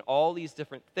emails and all these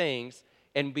different things.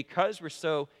 And because we're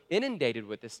so inundated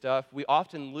with this stuff, we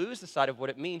often lose the sight of what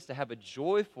it means to have a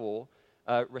joyful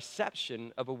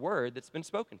reception of a word that's been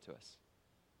spoken to us.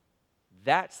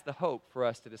 That's the hope for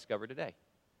us to discover today.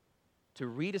 To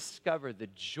rediscover the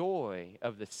joy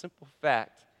of the simple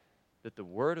fact that the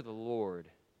word of the Lord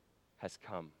has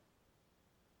come.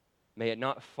 May it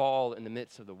not fall in the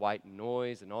midst of the white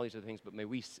noise and all these other things, but may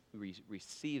we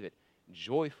receive it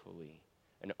joyfully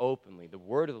and openly. The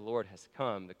word of the Lord has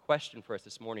come. The question for us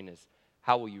this morning is,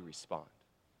 how will you respond?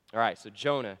 All right, so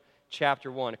Jonah,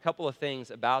 chapter 1. A couple of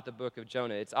things about the book of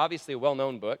Jonah. It's obviously a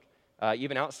well-known book.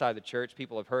 Even outside the church,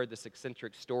 people have heard this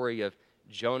eccentric story of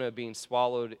Jonah being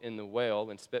swallowed in the whale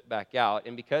and spit back out.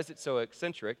 And because it's so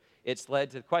eccentric, it's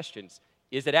led to questions.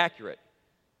 Is it accurate?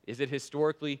 Is it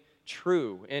historically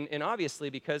true? And obviously,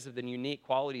 because of the unique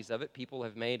qualities of it, people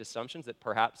have made assumptions that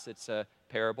perhaps it's a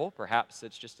parable, perhaps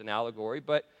it's just an allegory.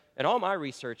 But in all my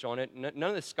research on it, none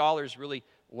of the scholars really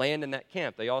land in that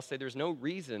camp. They all say there's no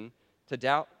reason to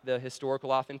doubt the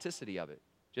historical authenticity of it.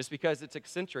 Just because it's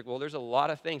eccentric, well, there's a lot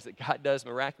of things that God does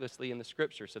miraculously in the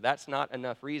Scripture, so that's not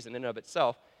enough reason in and of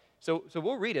itself. So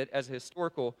we'll read it as a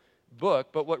historical book,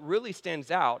 but what really stands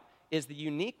out is the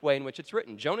unique way in which it's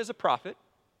written. Jonah's a prophet,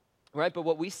 right? But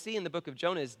what we see in the book of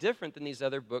Jonah is different than these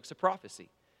other books of prophecy.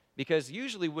 Because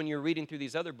usually when you're reading through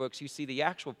these other books, you see the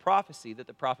actual prophecy that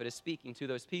the prophet is speaking to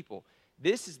those people.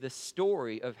 This is the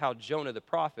story of how Jonah the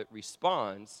prophet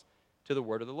responds to the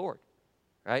word of the Lord.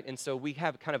 Right? And so we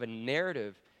have kind of a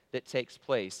narrative that takes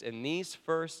place. And these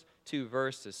first two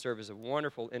verses serve as a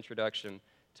wonderful introduction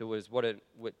to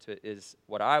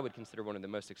what I would consider one of the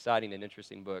most exciting and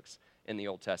interesting books in the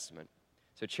Old Testament.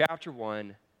 So chapter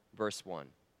 1, verse 1.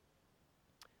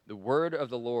 The word of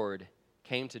the Lord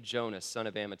came to Jonah, son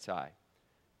of Amittai.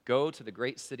 Go to the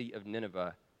great city of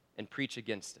Nineveh and preach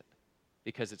against it,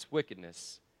 because its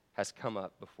wickedness has come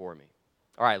up before me.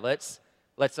 All right, let's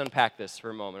unpack this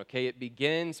for a moment, okay? It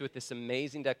begins with this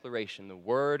amazing declaration, the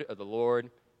word of the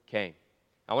Lord came.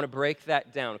 I want to break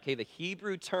that down, okay? The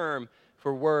Hebrew term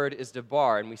for word is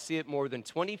debar, and we see it more than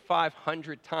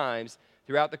 2,500 times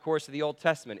throughout the course of the Old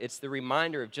Testament. It's the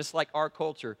reminder of, just like our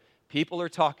culture, people are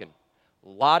talking. A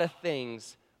lot of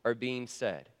things are being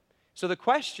said. So the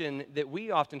question that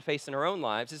we often face in our own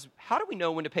lives is, how do we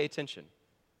know when to pay attention?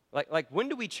 Like when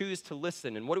do we choose to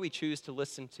listen, and what do we choose to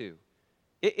listen to?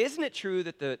 Isn't it true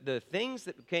that the things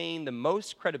that gain the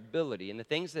most credibility and the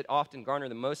things that often garner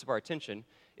the most of our attention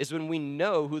is when we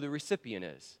know who the recipient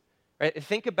is? Right?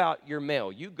 Think about your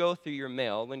mail. You go through your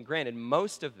mail, and granted,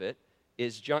 most of it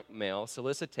is junk mail,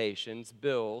 solicitations,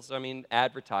 bills,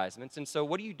 advertisements. And so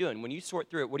what are you doing? When you sort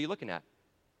through it, what are you looking at?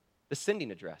 The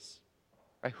sending address.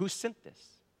 Right? Who sent this?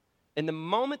 And the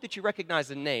moment that you recognize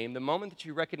the name, the moment that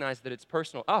you recognize that it's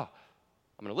personal, I'm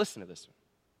going to listen to this one.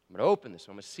 I'm going to open this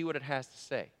one. I'm going to see what it has to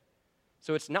say.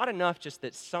 So it's not enough just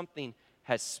that something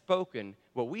has spoken.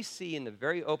 What we see in the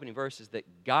very opening verse is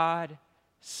that God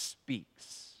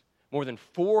speaks. More than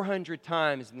 400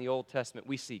 times in the Old Testament,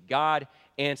 we see God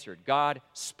answered, God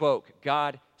spoke,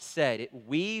 God said. It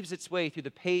weaves its way through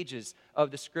the pages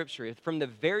of the Scripture. From the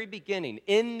very beginning,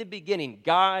 in the beginning,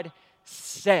 God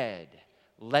said,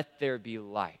 let there be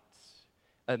light.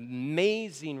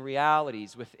 Amazing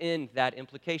realities within that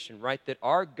implication, right? That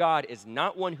our God is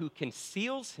not one who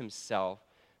conceals himself,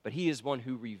 but he is one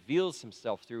who reveals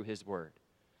himself through his word.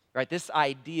 Right? This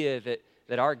idea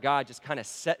that our God just kind of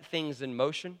set things in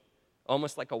motion,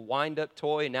 almost like a wind-up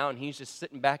toy now, and he's just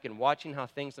sitting back and watching how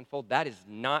things unfold, that is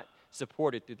not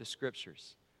supported through the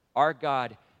Scriptures. Our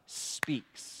God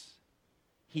speaks.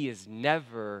 He is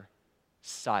never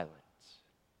silent.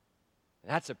 And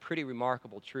that's a pretty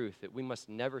remarkable truth that we must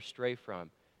never stray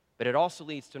from. But it also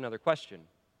leads to another question.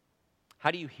 How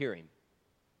do you hear him?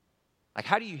 Like,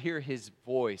 how do you hear his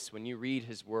voice when you read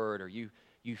his word, or you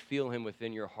feel him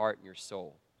within your heart and your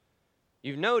soul?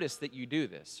 You've noticed that you do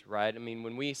this, right?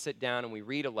 When we sit down and we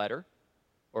read a letter,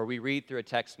 or we read through a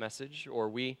text message, or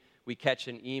we catch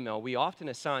an email, we often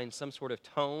assign some sort of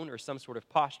tone or some sort of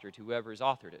posture to whoever has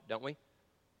authored it, don't we?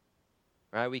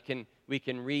 Right? We can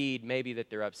read maybe that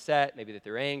they're upset, maybe that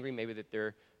they're angry, maybe that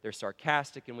they're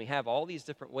sarcastic, and we have all these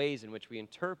different ways in which we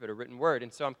interpret a written word.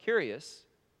 And so I'm curious,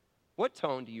 what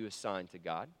tone do you assign to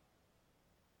God?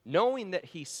 Knowing that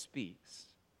he speaks,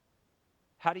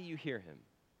 how do you hear him?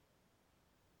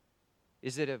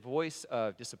 Is it a voice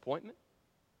of disappointment?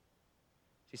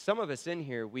 See, some of us in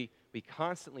here, we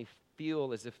constantly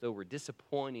feel as if though we're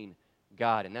disappointing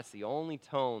God, and that's the only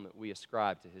tone that we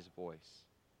ascribe to his voice.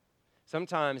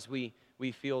 Sometimes we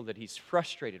feel that he's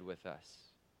frustrated with us.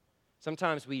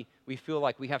 Sometimes we feel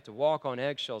like we have to walk on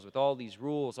eggshells with all these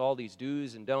rules, all these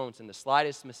do's and don'ts, and the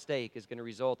slightest mistake is going to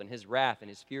result in his wrath and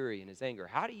his fury and his anger.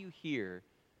 How do you hear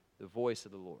the voice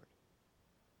of the Lord?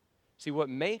 See, what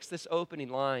makes this opening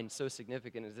line so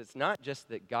significant is it's not just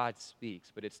that God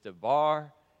speaks, but it's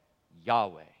Devar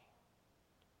Yahweh.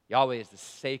 Yahweh is the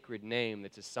sacred name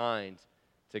that's assigned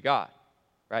to God,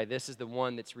 right? This is the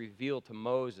one that's revealed to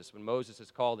Moses when Moses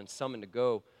is called and summoned to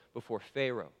go before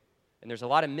Pharaoh. And there's a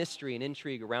lot of mystery and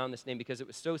intrigue around this name because it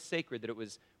was so sacred that it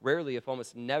was rarely, if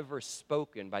almost never,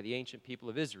 spoken by the ancient people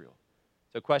of Israel.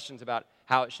 So questions about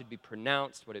how it should be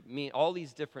pronounced, what it means, all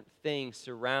these different things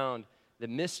surround the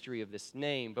mystery of this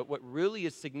name. But what really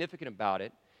is significant about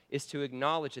it is to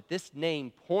acknowledge that this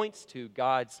name points to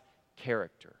God's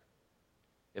character.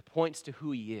 It points to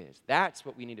who he is. That's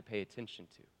what we need to pay attention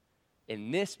to.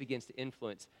 And this begins to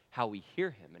influence how we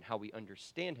hear him and how we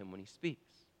understand him when he speaks.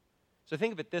 So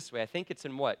think of it this way. I think it's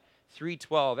in what?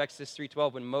 3:12, Exodus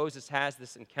 3:12, when Moses has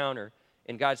this encounter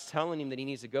and God's telling him that he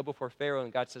needs to go before Pharaoh,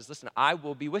 and God says, listen, I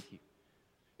will be with you.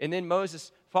 And then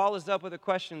Moses follows up with a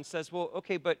question and says, well,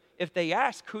 okay, but if they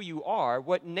ask who you are,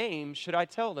 what name should I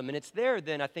tell them? And it's there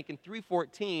then, I think in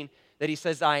 3:14, that he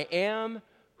says, I am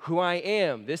who I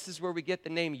am. This is where we get the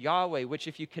name Yahweh, which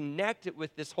if you connect it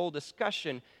with this whole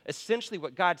discussion, essentially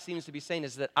what God seems to be saying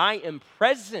is that I am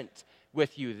present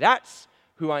with you. That's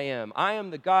who I am. I am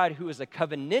the God who is a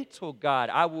covenantal God.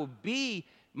 I will be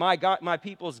my God, my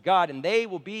people's God, and they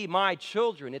will be my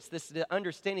children. It's this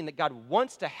understanding that God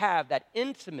wants to have that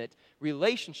intimate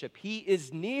relationship. He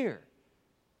is near.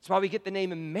 That's why we get the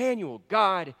name Emmanuel,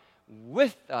 God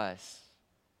with us.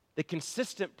 The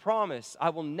consistent promise, I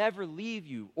will never leave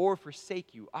you or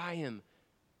forsake you. I am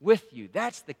with you.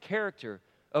 That's the character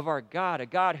of our God, a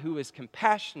God who is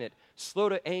compassionate, slow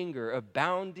to anger,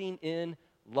 abounding in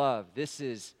love. This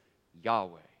is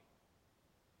Yahweh.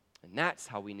 And that's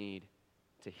how we need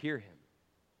to hear him.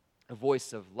 A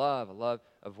voice of love,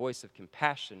 a voice of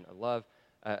compassion,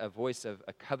 a voice of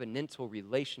a covenantal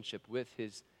relationship with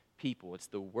his people. It's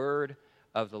the word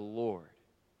of the Lord.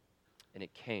 And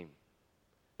it came.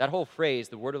 That whole phrase,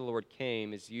 the word of the Lord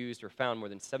came, is used or found more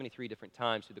than 73 different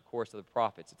times through the course of the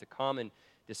prophets. It's a common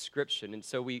description. And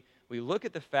so we look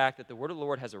at the fact that the word of the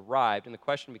Lord has arrived, and the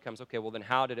question becomes, okay, well then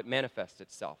how did it manifest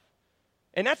itself?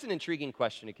 And that's an intriguing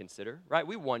question to consider, right?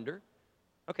 We wonder,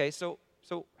 okay, so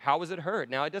how was it heard?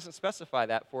 Now, it doesn't specify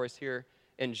that for us here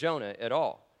in Jonah at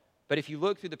all. But if you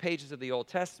look through the pages of the Old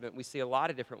Testament, we see a lot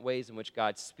of different ways in which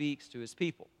God speaks to his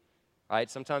people,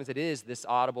 right? Sometimes it is this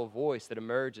audible voice that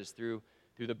emerges through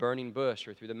the burning bush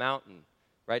or through the mountain,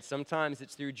 right? Sometimes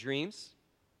it's through dreams.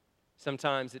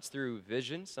 Sometimes it's through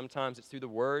visions. Sometimes it's through the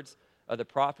words of the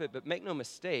prophet. But make no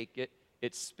mistake,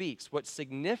 it speaks. What's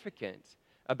significant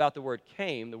about the word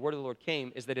came, the word of the Lord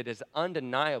came, is that it has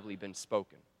undeniably been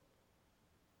spoken.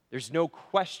 There's no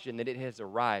question that it has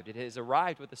arrived. It has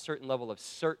arrived with a certain level of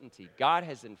certainty. God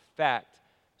has in fact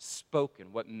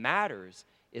spoken. What matters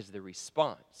is the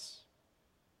response.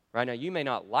 Right now, you may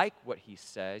not like what he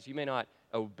says. You may not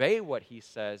obey what he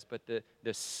says, but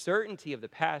the certainty of the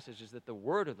passage is that the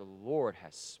word of the Lord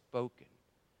has spoken.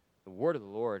 The word of the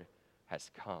Lord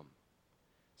has come.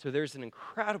 So there's an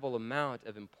incredible amount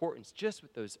of importance just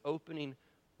with those opening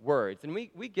words. And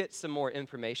we get some more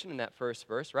information in that first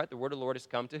verse, right? The word of the Lord has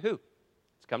come to who?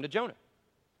 It's come to Jonah.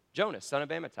 Jonah, son of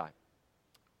Amittai.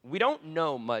 We don't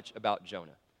know much about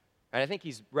Jonah. And I think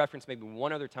he's referenced maybe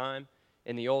one other time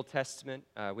in the Old Testament.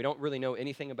 We don't really know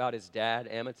anything about his dad,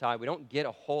 Amittai. We don't get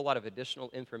a whole lot of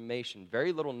additional information,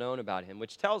 very little known about him,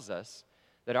 which tells us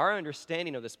that our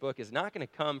understanding of this book is not going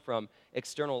to come from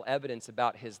external evidence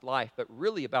about his life, but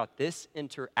really about this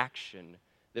interaction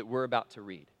that we're about to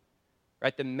read.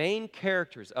 Right? The main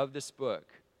characters of this book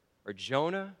are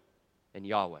Jonah and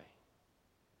Yahweh.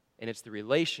 And it's the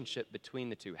relationship between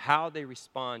the two, how they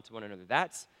respond to one another.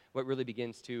 That's what really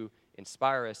begins to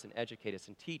inspire us and educate us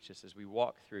and teach us as we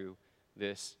walk through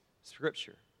this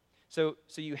scripture. So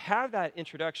you have that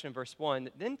introduction in verse 1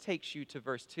 that then takes you to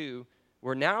verse 2,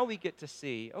 where now we get to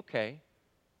see, okay,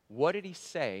 what did he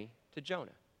say to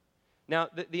Jonah? Now,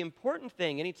 the important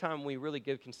thing anytime we really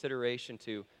give consideration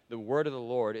to the word of the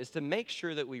Lord is to make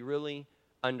sure that we really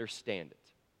understand it,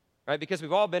 right? Because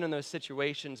we've all been in those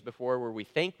situations before where we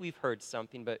think we've heard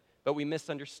something, but we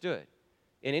misunderstood.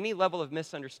 And any level of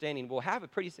misunderstanding will have a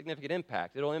pretty significant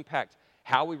impact. It'll impact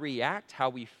how we react, how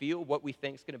we feel, what we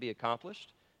think is going to be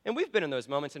accomplished. And we've been in those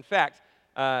moments. In fact,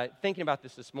 thinking about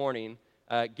this morning,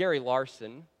 Gary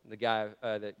Larson, the guy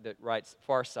that writes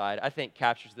Far Side, I think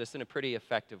captures this in a pretty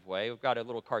effective way. We've got a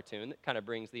little cartoon that kind of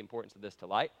brings the importance of this to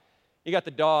light. You got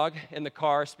the dog in the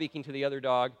car speaking to the other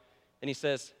dog, and he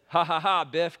says, ha, ha, ha,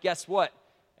 Biff, guess what?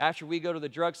 After we go to the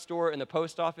drugstore and the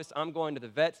post office, I'm going to the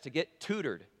vets to get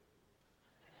tutored.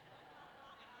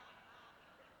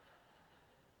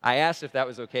 I asked if that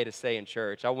was okay to say in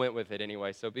church. I went with it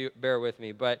anyway, so bear with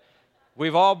me. But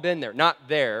we've all been there. Not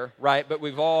there, right? But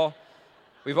we've all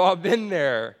been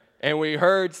there. And we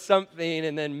heard something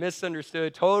and then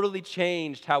misunderstood, totally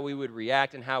changed how we would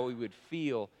react and how we would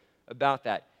feel about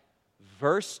that.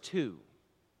 Verse 2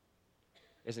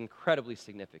 is incredibly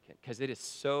significant because it is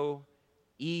so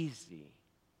easy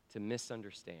to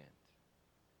misunderstand.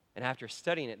 And after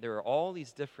studying it, there are all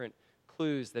these different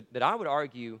clues that I would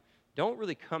argue don't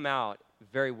really come out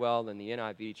very well in the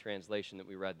NIV translation that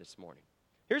we read this morning.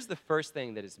 Here's the first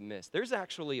thing that is missed. There's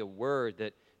actually a word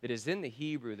that is in the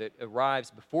Hebrew that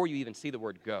arrives before you even see the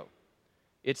word go.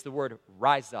 It's the word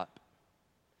rise up.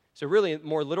 So really, a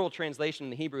more literal translation in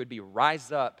the Hebrew would be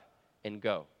rise up and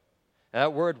go. Now,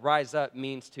 that word rise up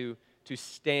means to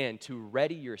stand, to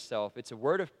ready yourself. It's a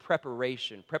word of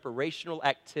preparation, preparational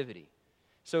activity.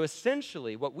 So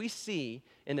essentially, what we see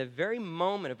in the very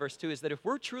moment of verse 2 is that if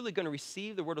we're truly going to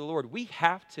receive the word of the Lord, we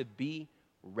have to be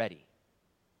ready.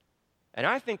 And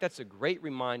I think that's a great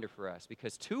reminder for us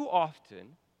because too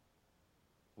often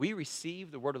we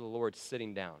receive the word of the Lord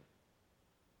sitting down.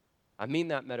 I mean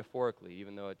that metaphorically,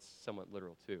 even though it's somewhat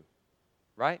literal too,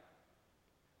 right?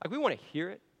 Like we want to hear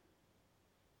it.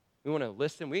 We want to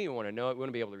listen. We want to know it. We want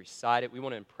to be able to recite it. We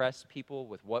want to impress people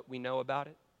with what we know about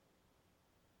it.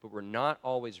 But we're not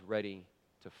always ready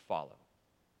to follow.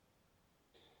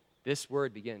 This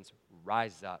word begins,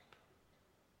 rise up,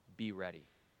 be ready.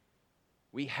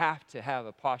 We have to have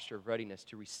a posture of readiness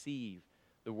to receive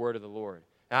the word of the Lord.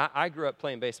 Now, I grew up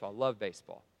playing baseball, love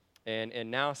baseball. And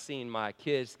now seeing my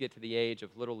kids get to the age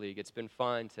of Little League, it's been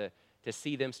fun to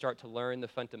see them start to learn the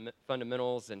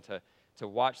fundamentals and to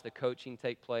watch the coaching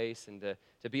take place and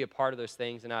to be a part of those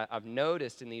things. And I've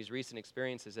noticed in these recent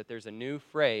experiences that there's a new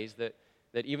phrase that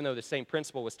even though the same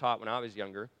principle was taught when I was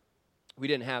younger, we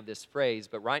didn't have this phrase.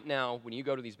 But right now, when you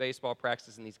go to these baseball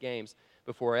practices and these games,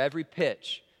 before every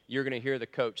pitch, you're going to hear the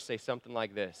coach say something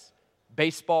like this,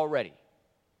 baseball ready.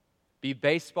 Be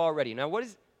baseball ready. Now, what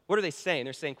are they saying?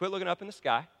 They're saying, quit looking up in the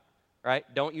sky, right?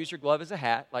 Don't use your glove as a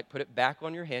hat. Like, put it back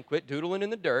on your hand. Quit doodling in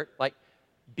the dirt. Like,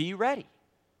 be ready.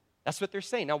 That's what they're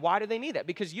saying. Now, why do they need that?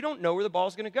 Because you don't know where the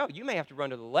ball's going to go. You may have to run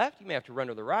to the left. You may have to run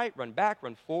to the right, run back,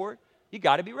 run forward. You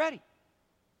got to be ready.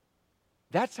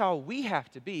 That's how we have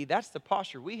to be. That's the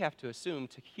posture we have to assume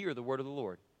to hear the word of the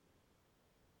Lord.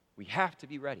 We have to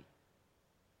be ready.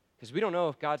 Because we don't know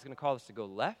if God's going to call us to go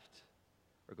left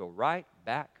or go right,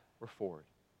 back, or forward.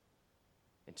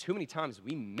 And too many times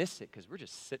we miss it because we're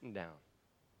just sitting down.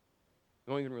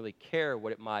 We don't even really care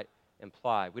what it might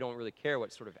imply. We don't really care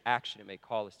what sort of action it may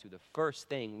call us to. The first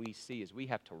thing we see is we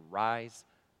have to rise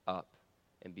up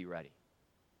and be ready.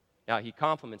 Now, he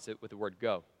complements it with the word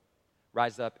go.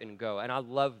 Rise up and go. And I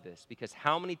love this because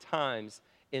how many times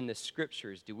in the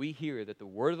scriptures do we hear that the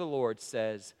word of the Lord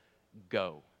says,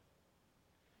 go?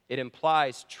 It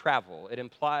implies travel. It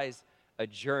implies a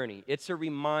journey. It's a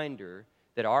reminder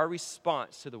that our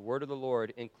response to the word of the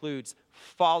Lord includes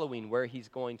following where he's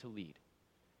going to lead.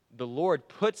 The Lord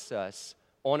puts us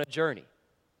on a journey,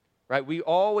 right? We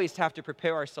always have to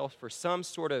prepare ourselves for some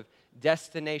sort of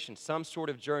destination, some sort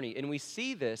of journey. And we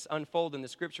see this unfold in the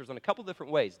scriptures in a couple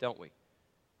different ways, don't we?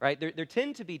 Right? There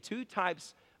tend to be two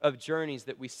types of journeys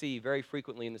that we see very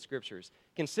frequently in the scriptures.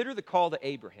 Consider the call to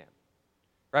Abraham.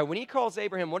 Right? When he calls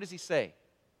Abraham, what does he say?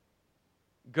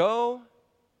 Go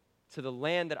to the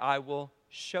land that I will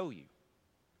show you.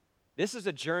 This is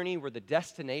a journey where the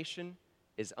destination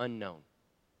is unknown.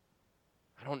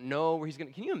 I don't know where he's going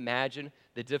to. Can you imagine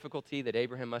the difficulty that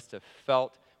Abraham must have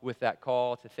felt with that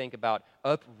call to think about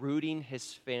uprooting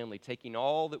his family, taking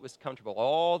all that was comfortable,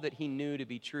 all that he knew to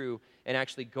be true, and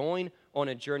actually going on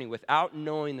a journey without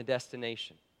knowing the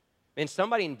destination? And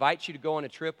somebody invites you to go on a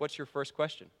trip, what's your first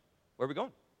question? Where are we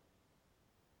going?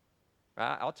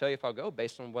 I'll tell you if I'll go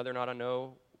based on whether or not I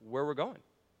know where we're going.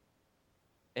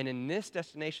 And in this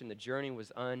destination, the journey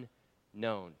was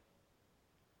unknown.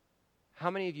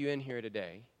 How many of you in here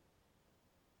today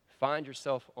find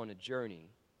yourself on a journey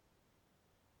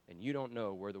and you don't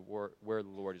know where the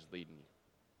Lord is leading you?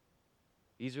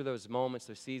 These are those moments,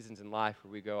 those seasons in life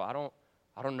where we go, I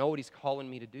don't know what he's calling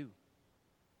me to do.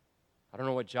 I don't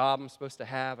know what job I'm supposed to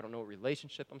have. I don't know what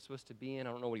relationship I'm supposed to be in.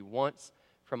 I don't know what he wants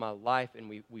from my life. And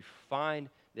we find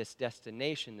this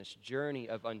destination, this journey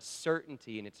of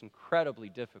uncertainty, and it's incredibly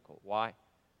difficult. Why?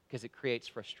 Because it creates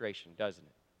frustration, doesn't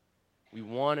it? We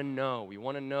want to know. We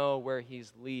want to know where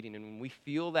he's leading. And when we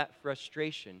feel that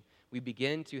frustration, we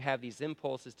begin to have these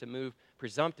impulses to move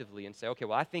presumptively and say, okay,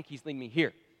 well, I think he's leading me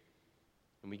here.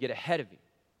 And we get ahead of him,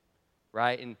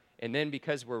 right? And then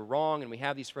because we're wrong and we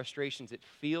have these frustrations, it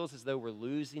feels as though we're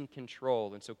losing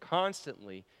control. And so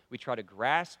constantly, we try to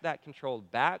grasp that control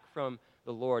back from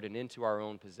the Lord and into our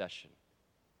own possession.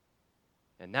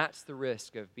 And that's the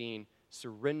risk of being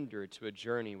surrendered to a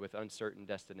journey with uncertain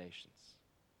destinations.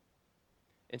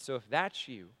 And so if that's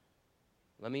you,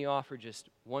 let me offer just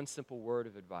one simple word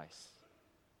of advice.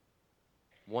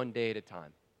 One day at a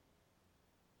time.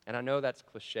 And I know that's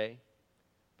cliche,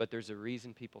 but there's a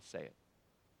reason people say it.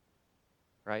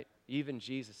 Right? Even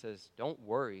Jesus says, don't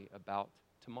worry about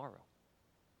tomorrow.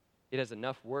 It has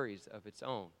enough worries of its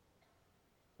own.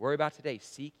 Worry about today.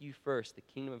 Seek you first the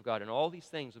kingdom of God, and all these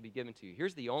things will be given to you.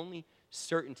 Here's the only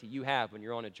certainty you have when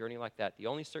you're on a journey like that. The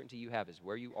only certainty you have is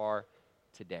where you are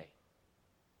today.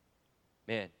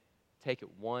 Man, take it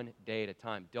one day at a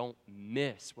time. Don't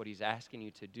miss what he's asking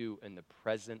you to do in the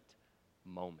present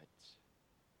moment.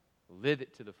 Live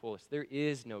it to the fullest. There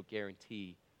is no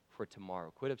guarantee for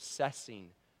tomorrow. Quit obsessing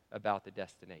about the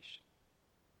destination.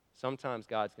 Sometimes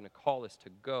God's going to call us to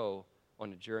go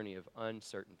on a journey of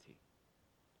uncertainty.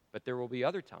 But there will be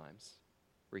other times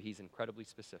where he's incredibly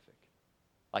specific,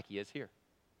 like he is here.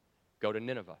 Go to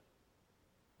Nineveh.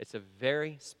 It's a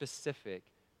very specific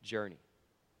journey.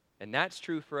 And that's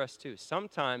true for us too.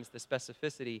 Sometimes the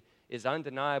specificity is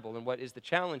undeniable, and what is the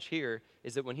challenge here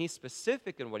is that when he's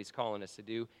specific in what he's calling us to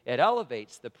do, it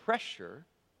elevates the pressure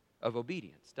of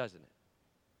obedience, doesn't it?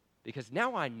 Because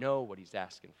now I know what he's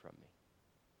asking from me.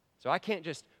 So I can't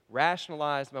just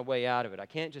rationalize my way out of it. I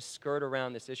can't just skirt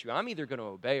around this issue. I'm either going to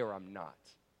obey or I'm not.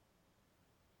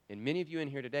 And many of you in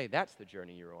here today, that's the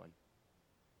journey you're on.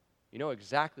 You know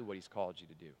exactly what he's called you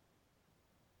to do.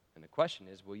 And the question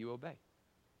is, will you obey?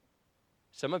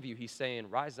 Some of you, he's saying,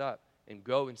 rise up and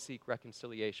go and seek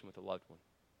reconciliation with a loved one.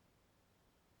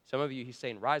 Some of you, he's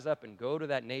saying, rise up and go to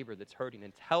that neighbor that's hurting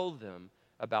and tell them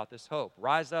about this hope.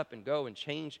 Rise up and go and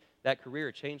change that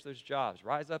career, change those jobs.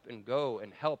 Rise up and go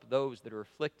and help those that are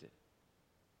afflicted.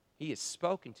 He has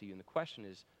spoken to you, and the question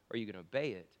is, are you going to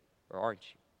obey it or aren't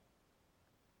you?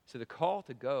 So the call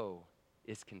to go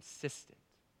is consistent.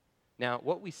 Now,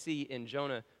 what we see in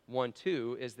Jonah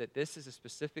 1:2 is that this is a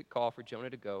specific call for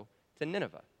Jonah to go to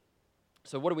Nineveh.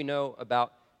 So what do we know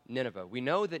about Nineveh? We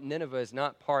know that Nineveh is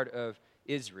not part of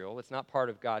Israel. It's not part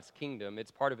of God's kingdom.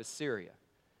 It's part of Assyria.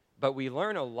 But we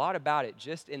learn a lot about it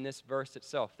just in this verse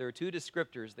itself. There are two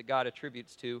descriptors that God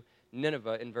attributes to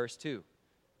Nineveh in verse 2.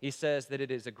 He says that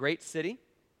it is a great city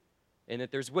and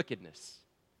that there's wickedness.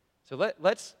 So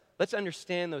let's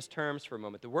understand those terms for a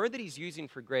moment. The word that he's using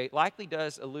for great likely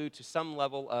does allude to some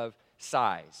level of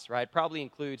size, right? Probably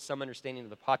includes some understanding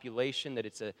of the population, that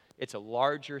it's a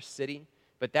larger city.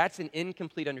 But that's an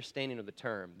incomplete understanding of the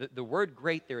term. The word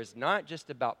great there is not just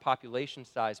about population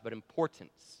size, but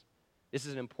importance. This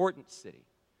is an important city,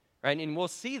 right? And we'll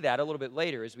see that a little bit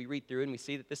later as we read through, and we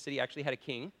see that this city actually had a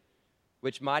king,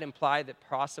 which might imply that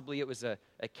possibly it was a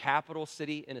capital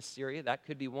city in Assyria. That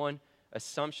could be one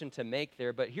assumption to make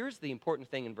there. But here's the important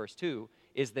thing in verse 2,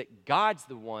 is that God's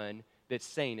the one that's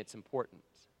saying it's important.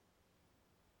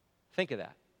 Think of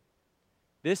that.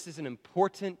 This is an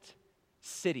important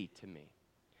city to me.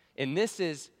 And this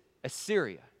is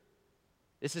Assyria.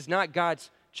 This is not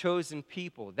God's chosen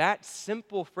people. That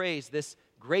simple phrase, this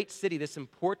great city, this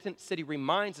important city,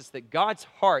 reminds us that God's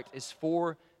heart is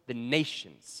for the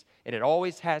nations. And it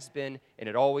always has been, and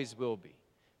it always will be.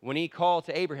 When he called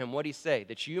to Abraham, what did he say?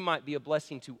 That you might be a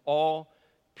blessing to all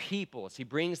peoples. He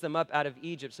brings them up out of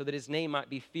Egypt so that his name might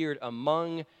be feared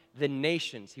among the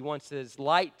nations. He wants his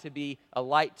light to be a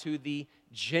light to the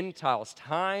Gentiles.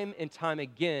 Time and time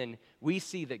again, we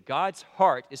see that God's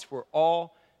heart is for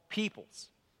all peoples.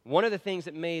 One of the things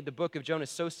that made the book of Jonah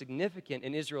so significant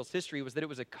in Israel's history was that it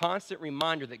was a constant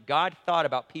reminder that God thought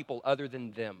about people other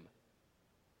than them.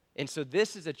 And so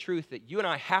this is a truth that you and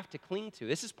I have to cling to.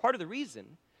 This is part of the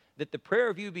reason that the prayer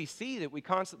of UBC that we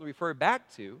constantly refer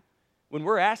back to when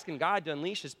we're asking God to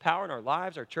unleash his power in our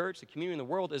lives, our church, the community, and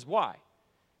the world is why?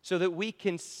 So that we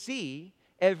can see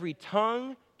every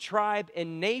tongue, tribe,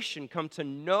 and nation come to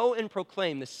know and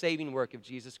proclaim the saving work of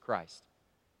Jesus Christ.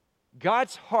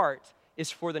 God's heart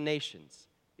is for the nations,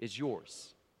 is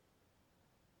yours.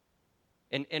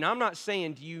 And I'm not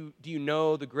saying, do you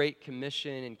know the Great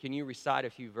Commission and can you recite a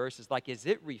few verses? Like, is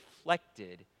it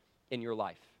reflected in your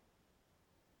life?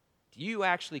 Do you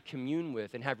actually commune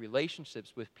with and have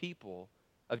relationships with people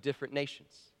of different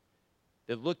nations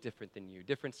that look different than you,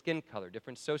 different skin color,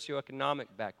 different socioeconomic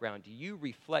background? Do you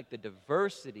reflect the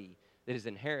diversity that is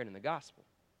inherent in the gospel?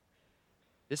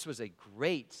 This was a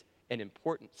great and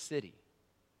important city.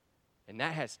 And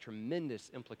that has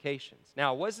tremendous implications.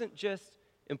 Now, it wasn't just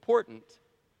important,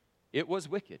 it was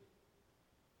wicked.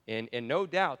 And no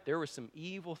doubt there were some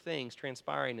evil things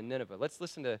transpiring in Nineveh. Let's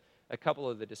listen to a couple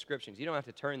of the descriptions. You don't have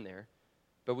to turn there,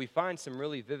 but we find some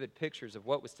really vivid pictures of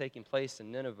what was taking place in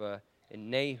Nineveh in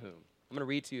Nahum. I'm going to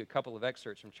read to you a couple of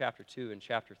excerpts from chapter 2 and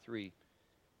chapter 3.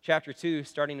 Chapter 2,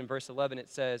 starting in verse 11, it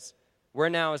says, "Where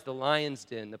now is the lion's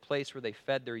den, the place where they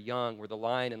fed their young, where the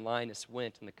lion and lioness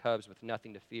went, and the cubs with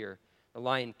nothing to fear? The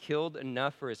lion killed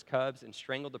enough for his cubs and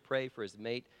strangled the prey for his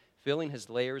mate, filling his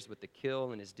lairs with the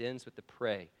kill and his dens with the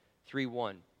prey."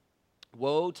 3:1,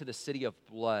 "Woe to the city of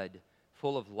blood,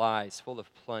 full of lies, full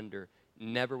of plunder,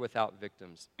 never without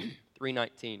victims."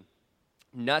 3:19,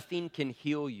 "Nothing can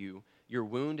heal you. Your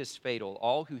wound is fatal.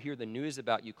 All who hear the news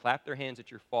about you clap their hands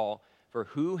at your fall, for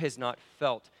who has not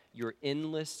felt your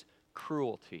endless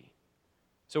cruelty?"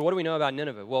 So what do we know about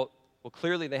Nineveh? Well,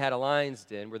 clearly they had a lion's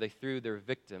den where they threw their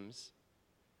victims,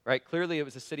 right? Clearly it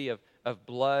was a city of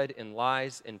blood and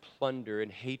lies and plunder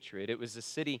and hatred. It was a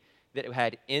city that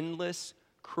had endless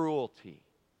cruelty.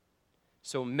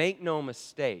 So make no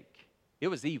mistake, it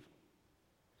was evil.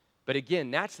 But again,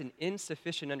 that's an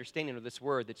insufficient understanding of this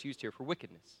word that's used here for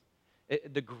wickedness.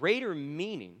 The greater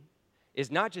meaning is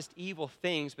not just evil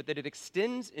things, but that it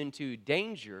extends into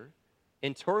danger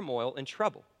and turmoil and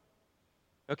trouble.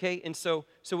 Okay, and so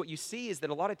what you see is that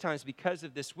a lot of times because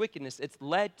of this wickedness, it's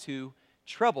led to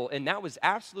trouble, and that was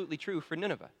absolutely true for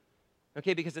Nineveh.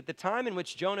 Okay, because at the time in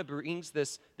which Jonah brings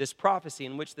this prophecy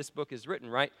in which this book is written,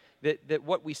 right, that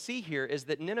what we see here is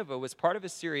that Nineveh was part of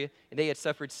Assyria, and they had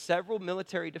suffered several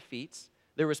military defeats.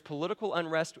 There was political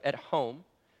unrest at home.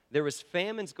 There was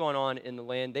famines going on in the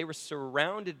land. They were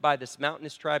surrounded by this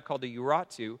mountainous tribe called the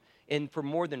Urartu, and for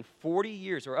more than 40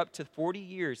 years, or up to 40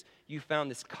 years, you found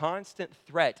this constant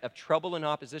threat of trouble and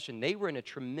opposition. They were in a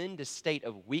tremendous state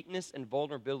of weakness and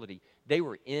vulnerability. They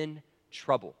were in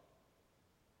trouble.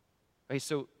 Okay,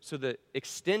 so the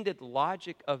extended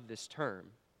logic of this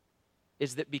term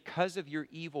is that because of your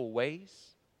evil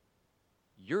ways,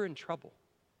 you're in trouble.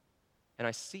 And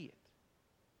I see it.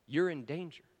 You're in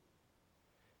danger.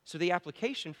 So the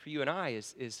application for you and I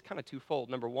is kind of twofold.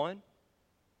 Number one,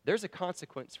 there's a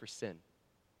consequence for sin.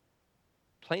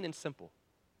 Plain and simple.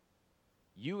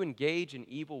 You engage in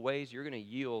evil ways, you're going to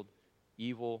yield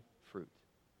evil fruit.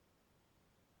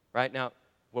 Right? Now,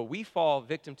 what we fall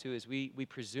victim to is we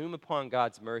presume upon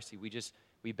God's mercy.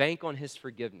 We bank on his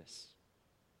forgiveness.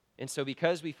 And so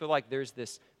because we feel like there's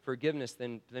this forgiveness,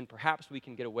 then perhaps we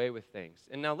can get away with things.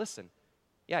 And now listen,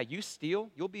 yeah, you steal,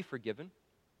 you'll be forgiven.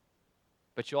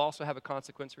 But you'll also have a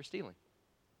consequence for stealing.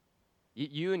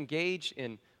 You engage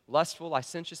in lustful,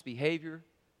 licentious behavior,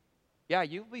 yeah,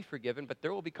 you'll be forgiven, but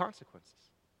there will be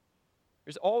consequences.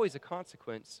 There's always a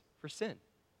consequence for sin.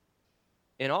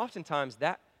 And oftentimes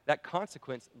that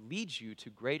consequence leads you to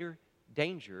greater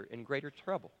danger and greater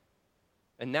trouble.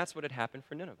 And that's what had happened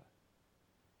for Nineveh.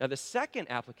 Now, the second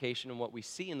application in what we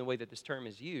see in the way that this term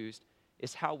is used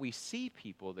is how we see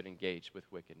people that engage with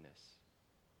wickedness,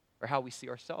 or how we see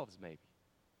ourselves maybe.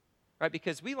 Right?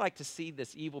 Because we like to see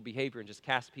this evil behavior and just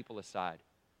cast people aside.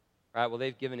 Right? Well,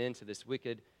 they've given in to this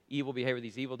wicked, evil behavior,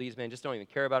 these evil deeds, man, just don't even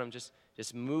care about them,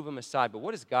 just move them aside. But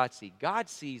what does God see? God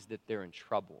sees that they're in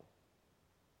trouble.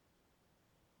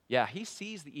 Yeah, he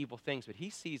sees the evil things, but he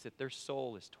sees that their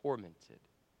soul is tormented.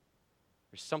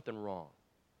 There's something wrong.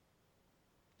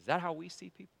 Is that how we see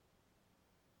people?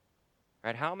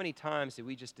 Right? How many times do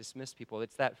we just dismiss people?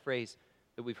 It's that phrase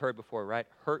that we've heard before, right?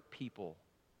 Hurt people,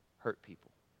 hurt people.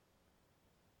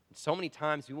 And so many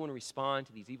times we want to respond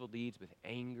to these evil deeds with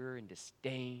anger and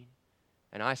disdain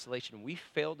and isolation. We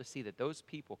fail to see that those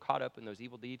people caught up in those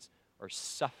evil deeds are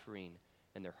suffering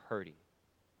and they're hurting.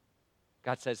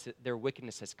 God says that their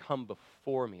wickedness has come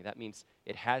before me. That means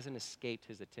it hasn't escaped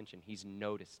his attention. He's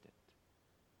noticed it.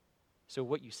 So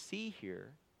what you see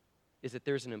here is that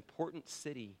there's an important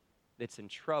city that's in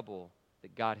trouble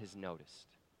that God has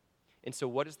noticed. And so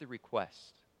what is the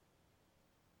request?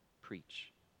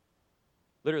 Preach.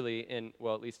 Literally,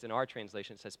 at least in our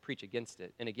translation, it says preach against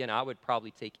it. And again, I would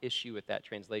probably take issue with that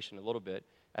translation a little bit.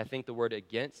 I think the word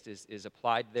against is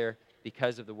applied there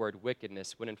because of the word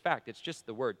wickedness, when in fact, it's just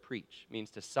the word preach. It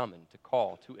means to summon, to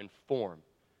call, to inform.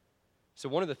 So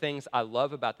one of the things I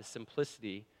love about the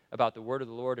simplicity about the word of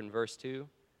the Lord in verse 2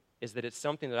 is that it's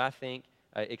something that I think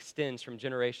extends from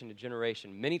generation to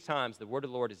generation. Many times, the word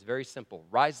of the Lord is very simple.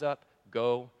 Rise up,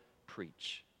 go,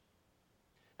 preach.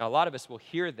 Now, a lot of us will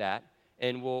hear that,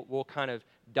 and we'll kind of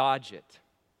dodge it.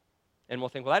 And we'll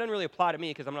think, well, that doesn't really apply to me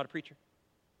because I'm not a preacher.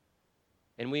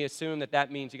 And we assume that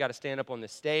that means you got to stand up on the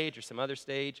stage or some other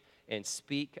stage and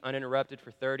speak uninterrupted for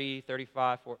 30,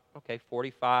 35,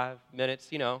 45 minutes,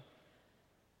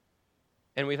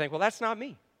 And we think, well, that's not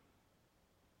me.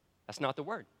 That's not the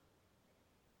word.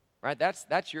 Right?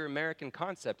 That's your American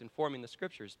concept, informing the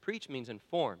scriptures. Preach means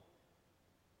inform.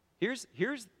 Here's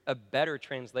a better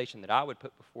translation that I would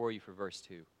put before you for verse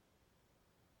 2.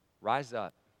 Rise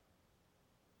up.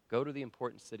 Go to the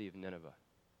important city of Nineveh.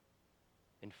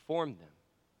 Inform them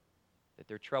that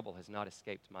their trouble has not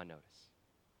escaped my notice.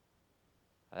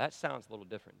 Now, that sounds a little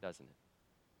different, doesn't it?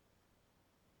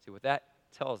 See, what that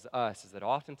tells us is that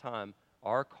oftentimes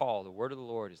our call, the word of the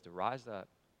Lord, is to rise up,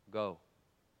 go.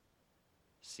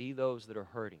 See those that are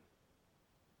hurting.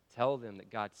 Tell them that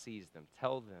God sees them.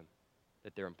 Tell them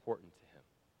that they're important to him.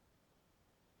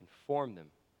 Inform them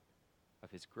of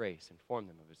his grace. Inform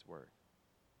them of his word.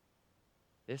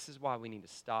 This is why we need to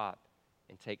stop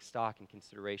and take stock and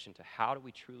consideration to how do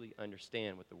we truly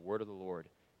understand what the word of the Lord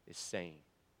is saying.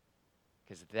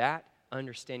 Because that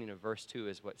understanding of verse 2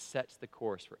 is what sets the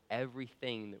course for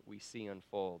everything that we see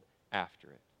unfold after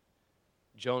it.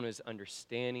 Jonah's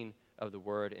understanding of the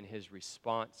word and his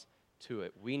response to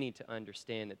it. We need to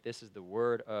understand that this is the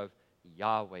word of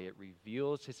Yahweh. It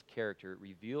reveals his character. It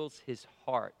reveals his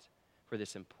heart for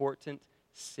this important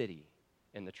city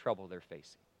and the trouble they're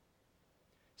facing.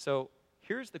 So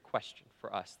here's the question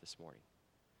for us this morning.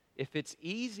 If it's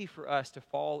easy for us to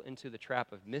fall into the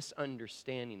trap of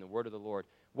misunderstanding the word of the Lord,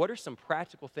 what are some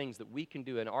practical things that we can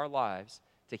do in our lives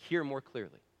to hear more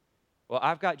clearly? Well,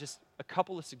 I've got just a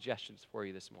couple of suggestions for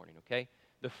you this morning, okay?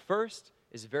 The first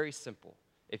is very simple.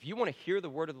 If you want to hear the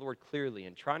word of the Lord clearly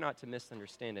and try not to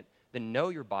misunderstand it, then know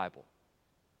your Bible.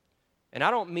 And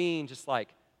I don't mean just like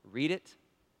read it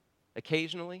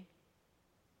occasionally.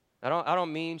 I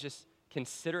don't mean just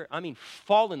consider it. I mean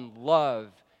fall in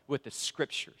love with the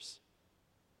scriptures.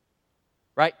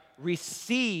 Right?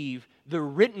 Receive the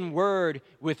written word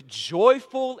with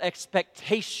joyful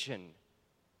expectation.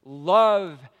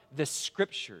 Love the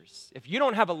scriptures. If you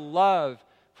don't have a love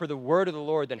for the word of the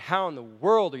Lord, then how in the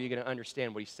world are you going to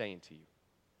understand what he's saying to you?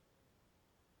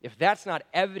 If that's not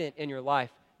evident in your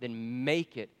life, then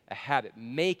make it a habit,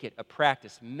 make it a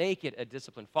practice, make it a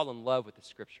discipline. Fall in love with the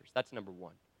scriptures. That's number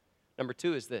one. Number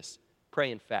two is this: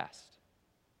 pray and fast.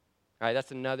 All right,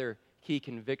 that's another key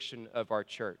conviction of our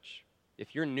church.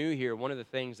 If you're new here, one of the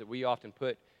things that we often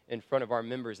put in front of our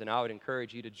members, and I would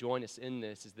encourage you to join us in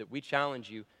this, is that we challenge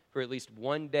you for at least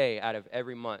one day out of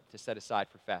every month to set aside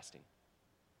for fasting.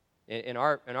 And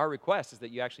our request is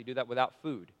that you actually do that without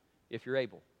food, if you're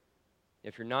able.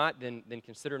 If you're not, then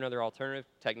consider another alternative.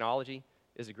 Technology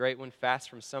is a great one. Fast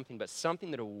from something, but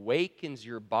something that awakens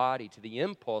your body to the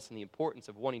impulse and the importance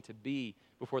of wanting to be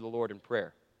before the Lord in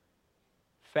prayer.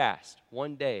 Fast,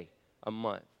 one day a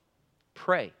month.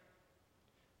 Pray.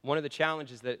 One of the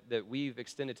challenges that we've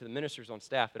extended to the ministers on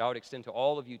staff, that I would extend to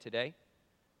all of you today,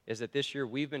 is that this year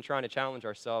we've been trying to challenge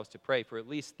ourselves to pray for at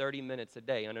least 30 minutes a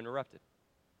day uninterrupted.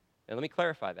 And let me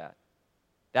clarify that.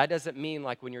 That doesn't mean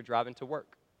like when you're driving to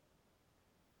work.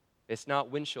 It's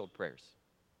not windshield prayers,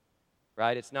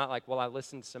 right? It's not like, well, I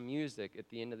listened to some music at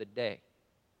the end of the day.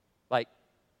 Like,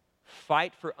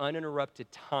 fight for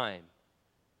uninterrupted time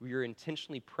where you're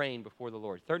intentionally praying before the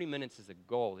Lord. 30 minutes is a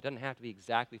goal. It doesn't have to be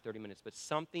exactly 30 minutes, but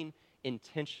something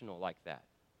intentional like that.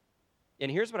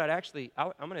 And here's what I'm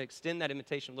going to extend that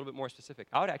invitation a little bit more specific.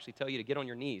 I would actually tell you to get on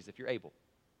your knees if you're able.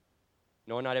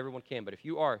 No, not everyone can, but if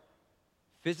you are,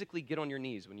 physically get on your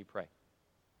knees when you pray.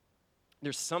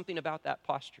 There's something about that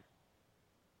posture.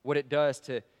 What it does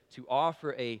to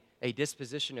offer a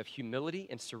disposition of humility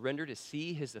and surrender to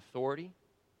see his authority.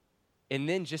 And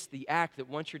then just the act that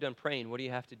once you're done praying, what do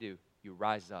you have to do? You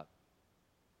rise up.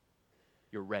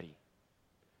 You're ready.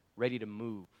 Ready to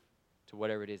move to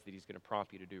whatever it is that he's going to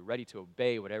prompt you to do. Ready to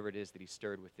obey whatever it is that he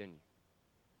stirred within you.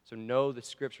 So know the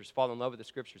scriptures. Fall in love with the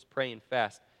scriptures. Pray and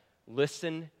fast.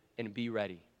 Listen and be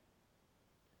ready.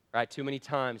 Right? Too many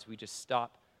times we just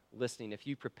stop listening. If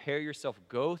you prepare yourself,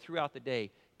 go throughout the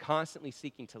day constantly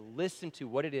seeking to listen to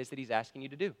what it is that he's asking you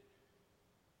to do.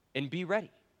 And be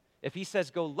ready. If he says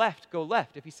go left, go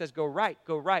left. If he says go right,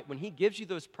 go right. When he gives you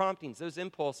those promptings, those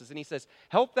impulses, and he says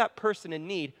help that person in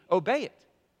need, obey it.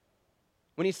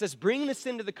 When he says bring this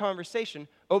into the conversation,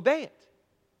 obey it.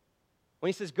 When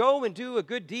he says go and do a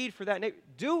good deed for that neighbor,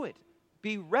 do it.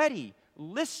 Be ready,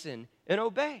 listen, and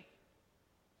obey.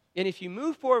 And if you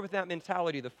move forward with that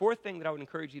mentality, the fourth thing that I would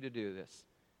encourage you to do is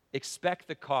expect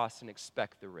the cost and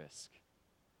expect the risk.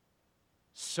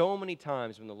 So many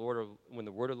times when the word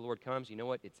of the Lord comes, you know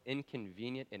what? It's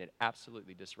inconvenient and it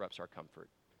absolutely disrupts our comfort.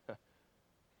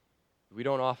 We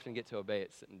don't often get to obey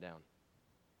it sitting down.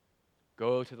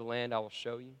 Go to the land I will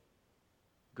show you.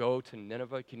 Go to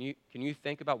Nineveh. Can you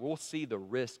think about, we'll see the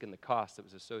risk and the cost that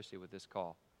was associated with this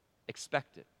call.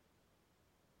 Expect it.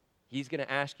 He's going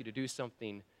to ask you to do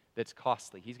something that's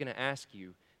costly. He's going to ask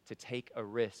you to take a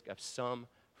risk of some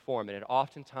form, and it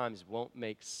oftentimes won't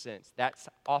make sense. That's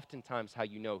oftentimes how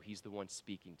you know he's the one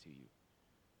speaking to you.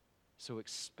 So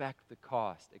expect the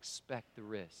cost, expect the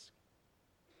risk.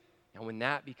 And when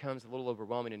that becomes a little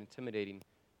overwhelming and intimidating,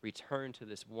 return to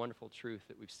this wonderful truth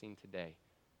that we've seen today.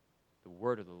 The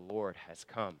word of the Lord has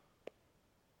come.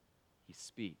 He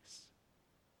speaks.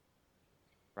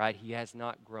 Right? He has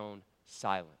not grown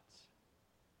silent.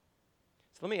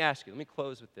 So let me ask you, let me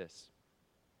close with this.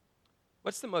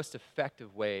 What's the most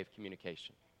effective way of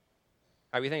communication?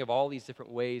 Right, we think of all these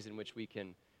different ways in which we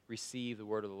can receive the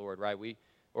word of the Lord, right?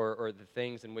 Or the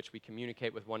things in which we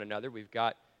communicate with one another. We've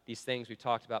got these things we've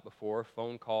talked about before,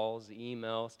 phone calls,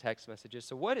 emails, text messages.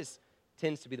 So what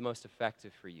tends to be the most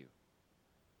effective for you?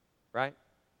 Right?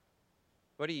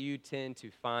 What do you tend to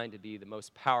find to be the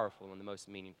most powerful and the most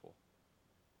meaningful?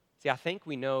 See, I think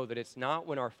we know that it's not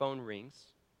when our phone rings.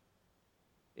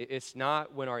 It's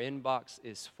not when our inbox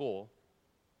is full.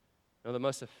 No, the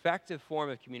most effective form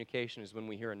of communication is when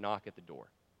we hear a knock at the door.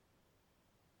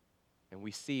 And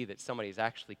we see that somebody has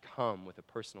actually come with a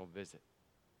personal visit.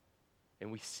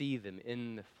 And we see them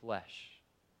in the flesh.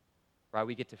 Right?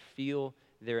 We get to feel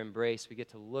their embrace. We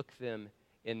get to look them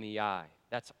in the eye.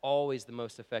 That's always the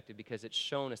most effective because it's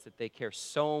shown us that they care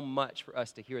so much for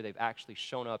us to hear they've actually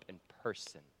shown up in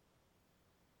person.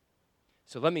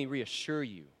 So let me reassure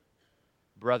you,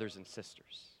 brothers and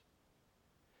sisters,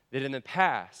 that in the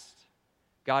past,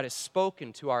 God has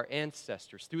spoken to our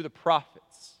ancestors through the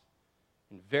prophets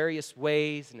in various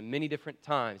ways and in many different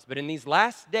times. But in these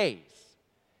last days,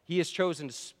 He has chosen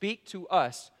to speak to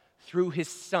us through His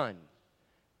Son,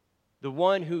 the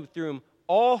one who through whom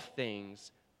all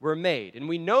things were made. And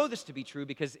we know this to be true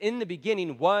because in the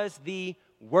beginning was the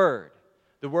Word.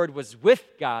 The Word was with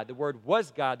God. The Word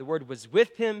was God. The Word was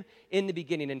with Him in the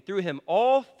beginning. And through Him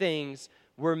all things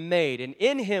were made. And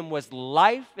in Him was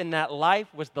life, and that life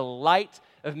was the light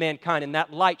of mankind. And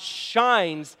that light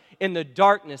shines in the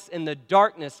darkness, and the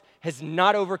darkness has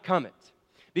not overcome it.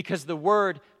 Because the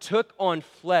Word took on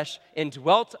flesh and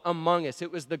dwelt among us.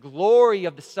 It was the glory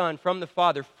of the Son from the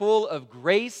Father, full of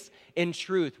grace and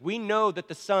truth. We know that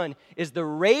the Son is the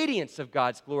radiance of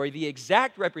God's glory, the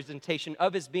exact representation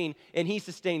of His being, and He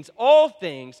sustains all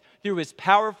things through His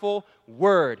powerful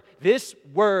Word. This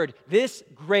Word, this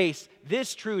grace,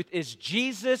 this truth is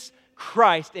Jesus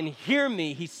Christ. And hear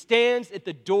me, He stands at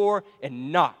the door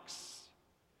and knocks.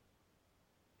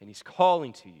 And He's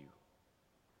calling to you.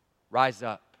 Rise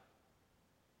up,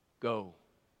 go,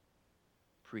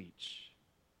 preach.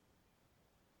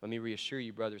 Let me reassure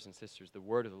you, brothers and sisters, the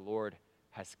word of the Lord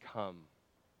has come.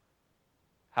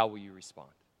 How will you respond?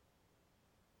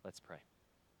 Let's pray.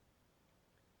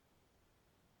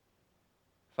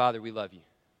 Father, we love you.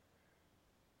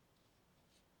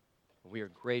 We are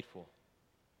grateful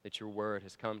that your word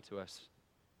has come to us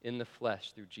in the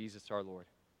flesh through Jesus our Lord.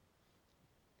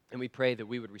 And we pray that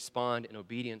we would respond in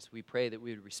obedience. We pray that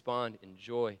we would respond in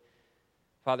joy.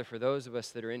 Father, for those of us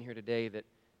that are in here today that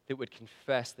would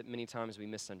confess that many times we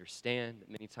misunderstand, that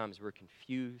many times we're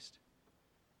confused,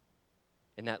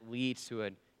 and that leads to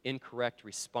an incorrect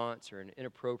response or an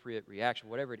inappropriate reaction,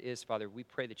 whatever it is, Father, we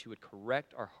pray that you would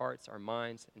correct our hearts, our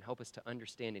minds, and help us to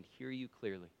understand and hear you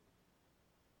clearly.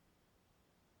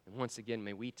 And once again,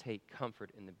 may we take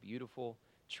comfort in the beautiful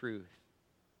truth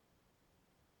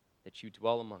that you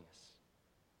dwell among us,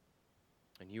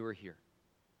 and you are here.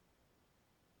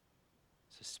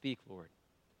 So speak, Lord.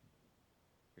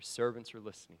 Your servants are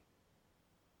listening.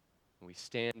 And we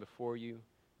stand before you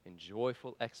in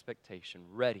joyful expectation,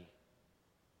 ready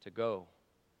to go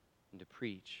and to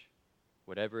preach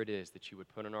whatever it is that you would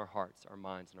put in our hearts, our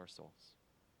minds, and our souls.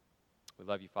 We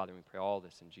love you, Father, and we pray all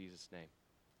this in Jesus' name.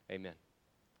 Amen.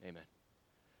 Amen.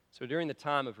 So during the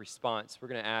time of response, we're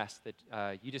going to ask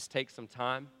that you just take some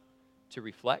time to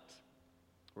reflect.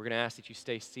 We're going to ask that you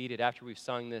stay seated. After we've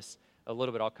sung this a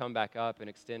little bit, I'll come back up and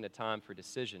extend a time for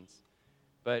decisions.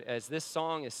 But as this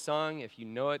song is sung, if you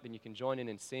know it, then you can join in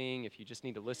and sing. If you just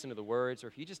need to listen to the words, or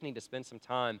if you just need to spend some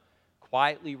time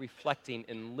quietly reflecting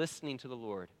and listening to the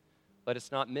Lord, let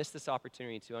us not miss this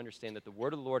opportunity to understand that the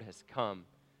word of the Lord has come.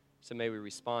 So may we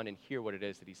respond and hear what it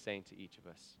is that He's saying to each of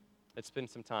us. Let's spend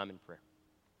some time in prayer.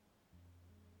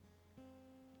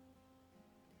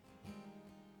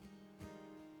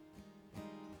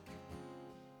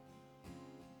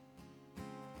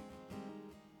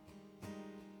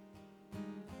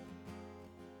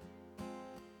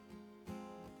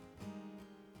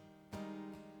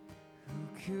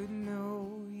 could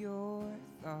know your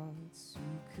thoughts? Who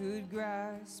could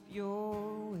grasp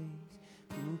your ways?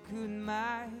 Who could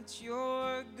match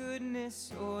your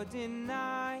goodness or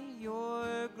deny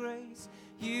your grace?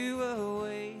 You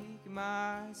awake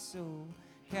my soul,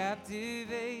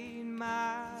 captivate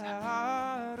my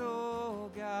heart,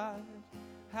 oh God,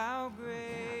 how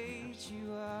great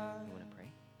you are. You want to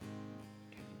pray?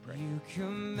 Okay, you pray. You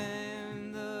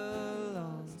command the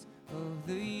laws of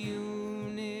the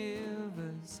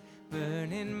universe,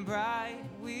 burning bright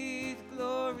with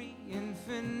glory,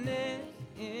 infinite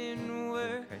in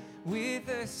worth. Okay. With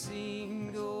a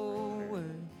single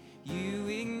word, you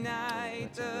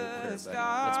ignite That's a great prayer, buddy. the Let's pray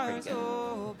stars, together.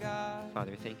 oh God.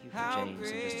 Father, thank you for How James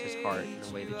and just his heart and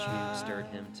the way that you stirred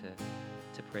him to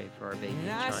pray for our baby in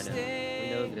China. We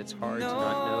know that it's hard to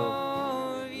not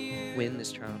know when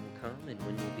this child will come and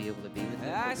when we'll be able to be with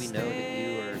him, but we know that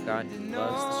you are a God who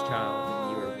loves this child,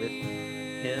 and you are with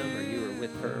him or you are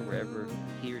with her wherever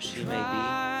he or she may be,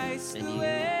 and you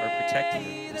are protecting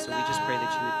him. So we just pray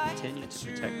that you would continue to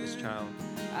protect this child,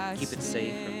 keep it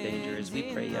safe from danger as we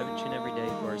pray each and every day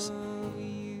for us.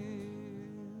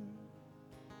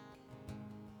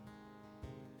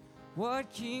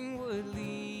 What king would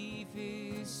leave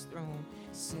his throne,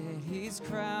 set his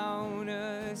crown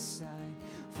aside,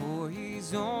 for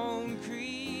his own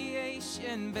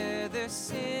creation, bear their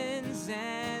sins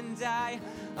and die?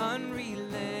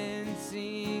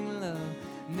 Unrelenting love,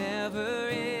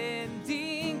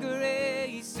 never-ending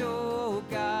grace, oh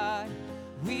God,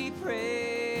 we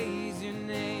praise your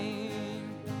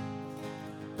name.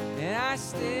 And I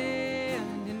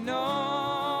stand in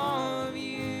awe of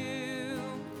you.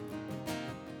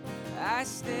 I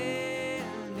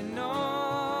stand in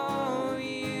awe of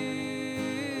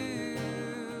you.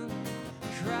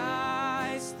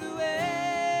 Christ, the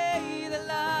way, the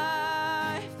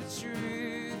life, the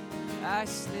truth. I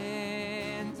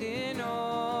stand in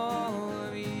awe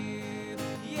of you.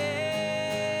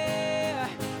 Yeah.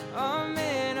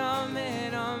 Amen,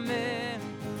 amen, amen.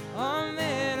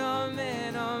 Amen,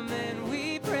 amen, amen.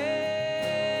 We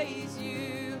praise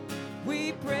you.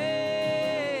 We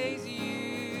praise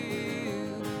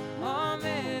you.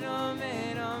 Amen,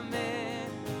 amen, amen.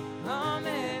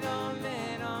 Amen,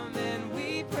 amen, amen.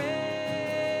 We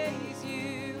praise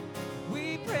you.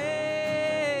 We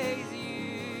praise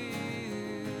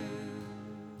you.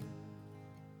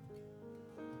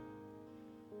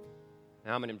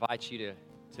 Now I'm going to invite you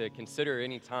to consider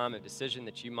any time a decision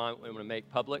that you might want to make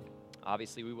public.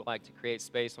 Obviously, we would like to create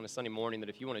space on a Sunday morning that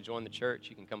if you want to join the church,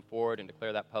 you can come forward and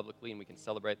declare that publicly, and we can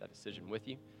celebrate that decision with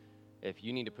you. If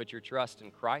you need to put your trust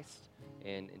in Christ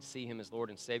and see him as Lord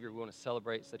and Savior, we want to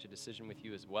celebrate such a decision with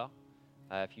you as well.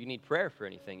 If you need prayer for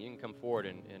anything, you can come forward,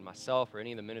 and myself or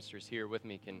any of the ministers here with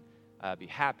me can would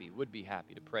be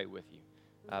happy to pray with you.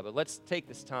 But let's take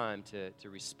this time to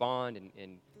respond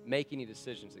and make any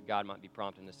decisions that God might be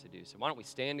prompting us to do. So why don't we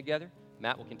stand together?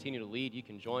 Matt will continue to lead. You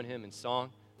can join him in song.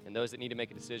 And those that need to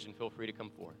make a decision, feel free to come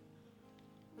forward.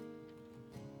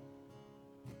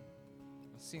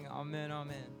 Sing amen,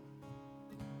 amen.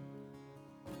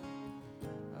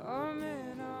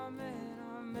 Amen, amen,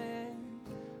 amen.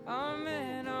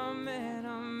 Amen, amen,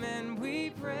 amen. We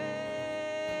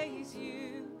praise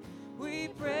you. We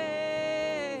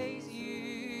praise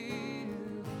you.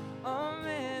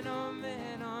 Amen,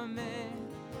 amen, amen.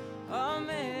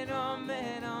 Amen,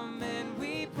 amen, amen.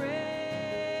 We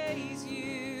praise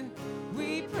you.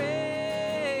 We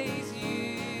praise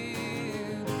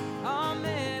you.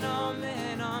 Amen,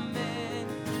 amen, amen.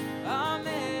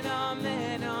 Amen,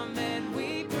 amen, amen.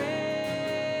 We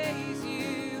praise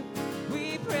you.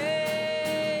 We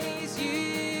praise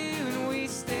you. And we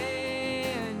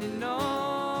stand in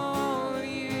awe of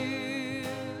you.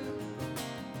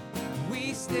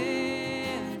 We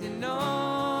stand in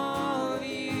awe of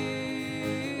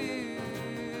you.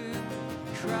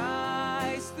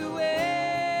 Christ, the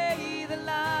way, the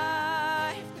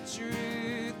life, the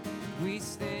truth. We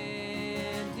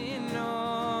stand in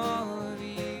awe of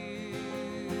you.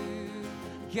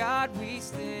 God, we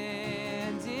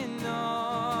stand in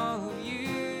awe of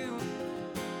you.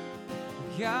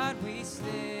 God, we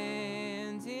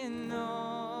stand in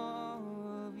awe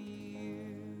of you.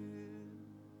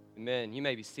 Amen. You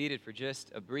may be seated for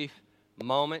just a brief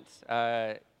moment.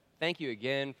 Thank you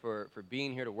again for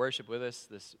being here to worship with us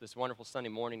this wonderful Sunday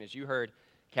morning. As you heard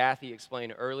Kathy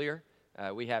explain earlier,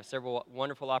 we have several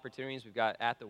wonderful opportunities. We've got at the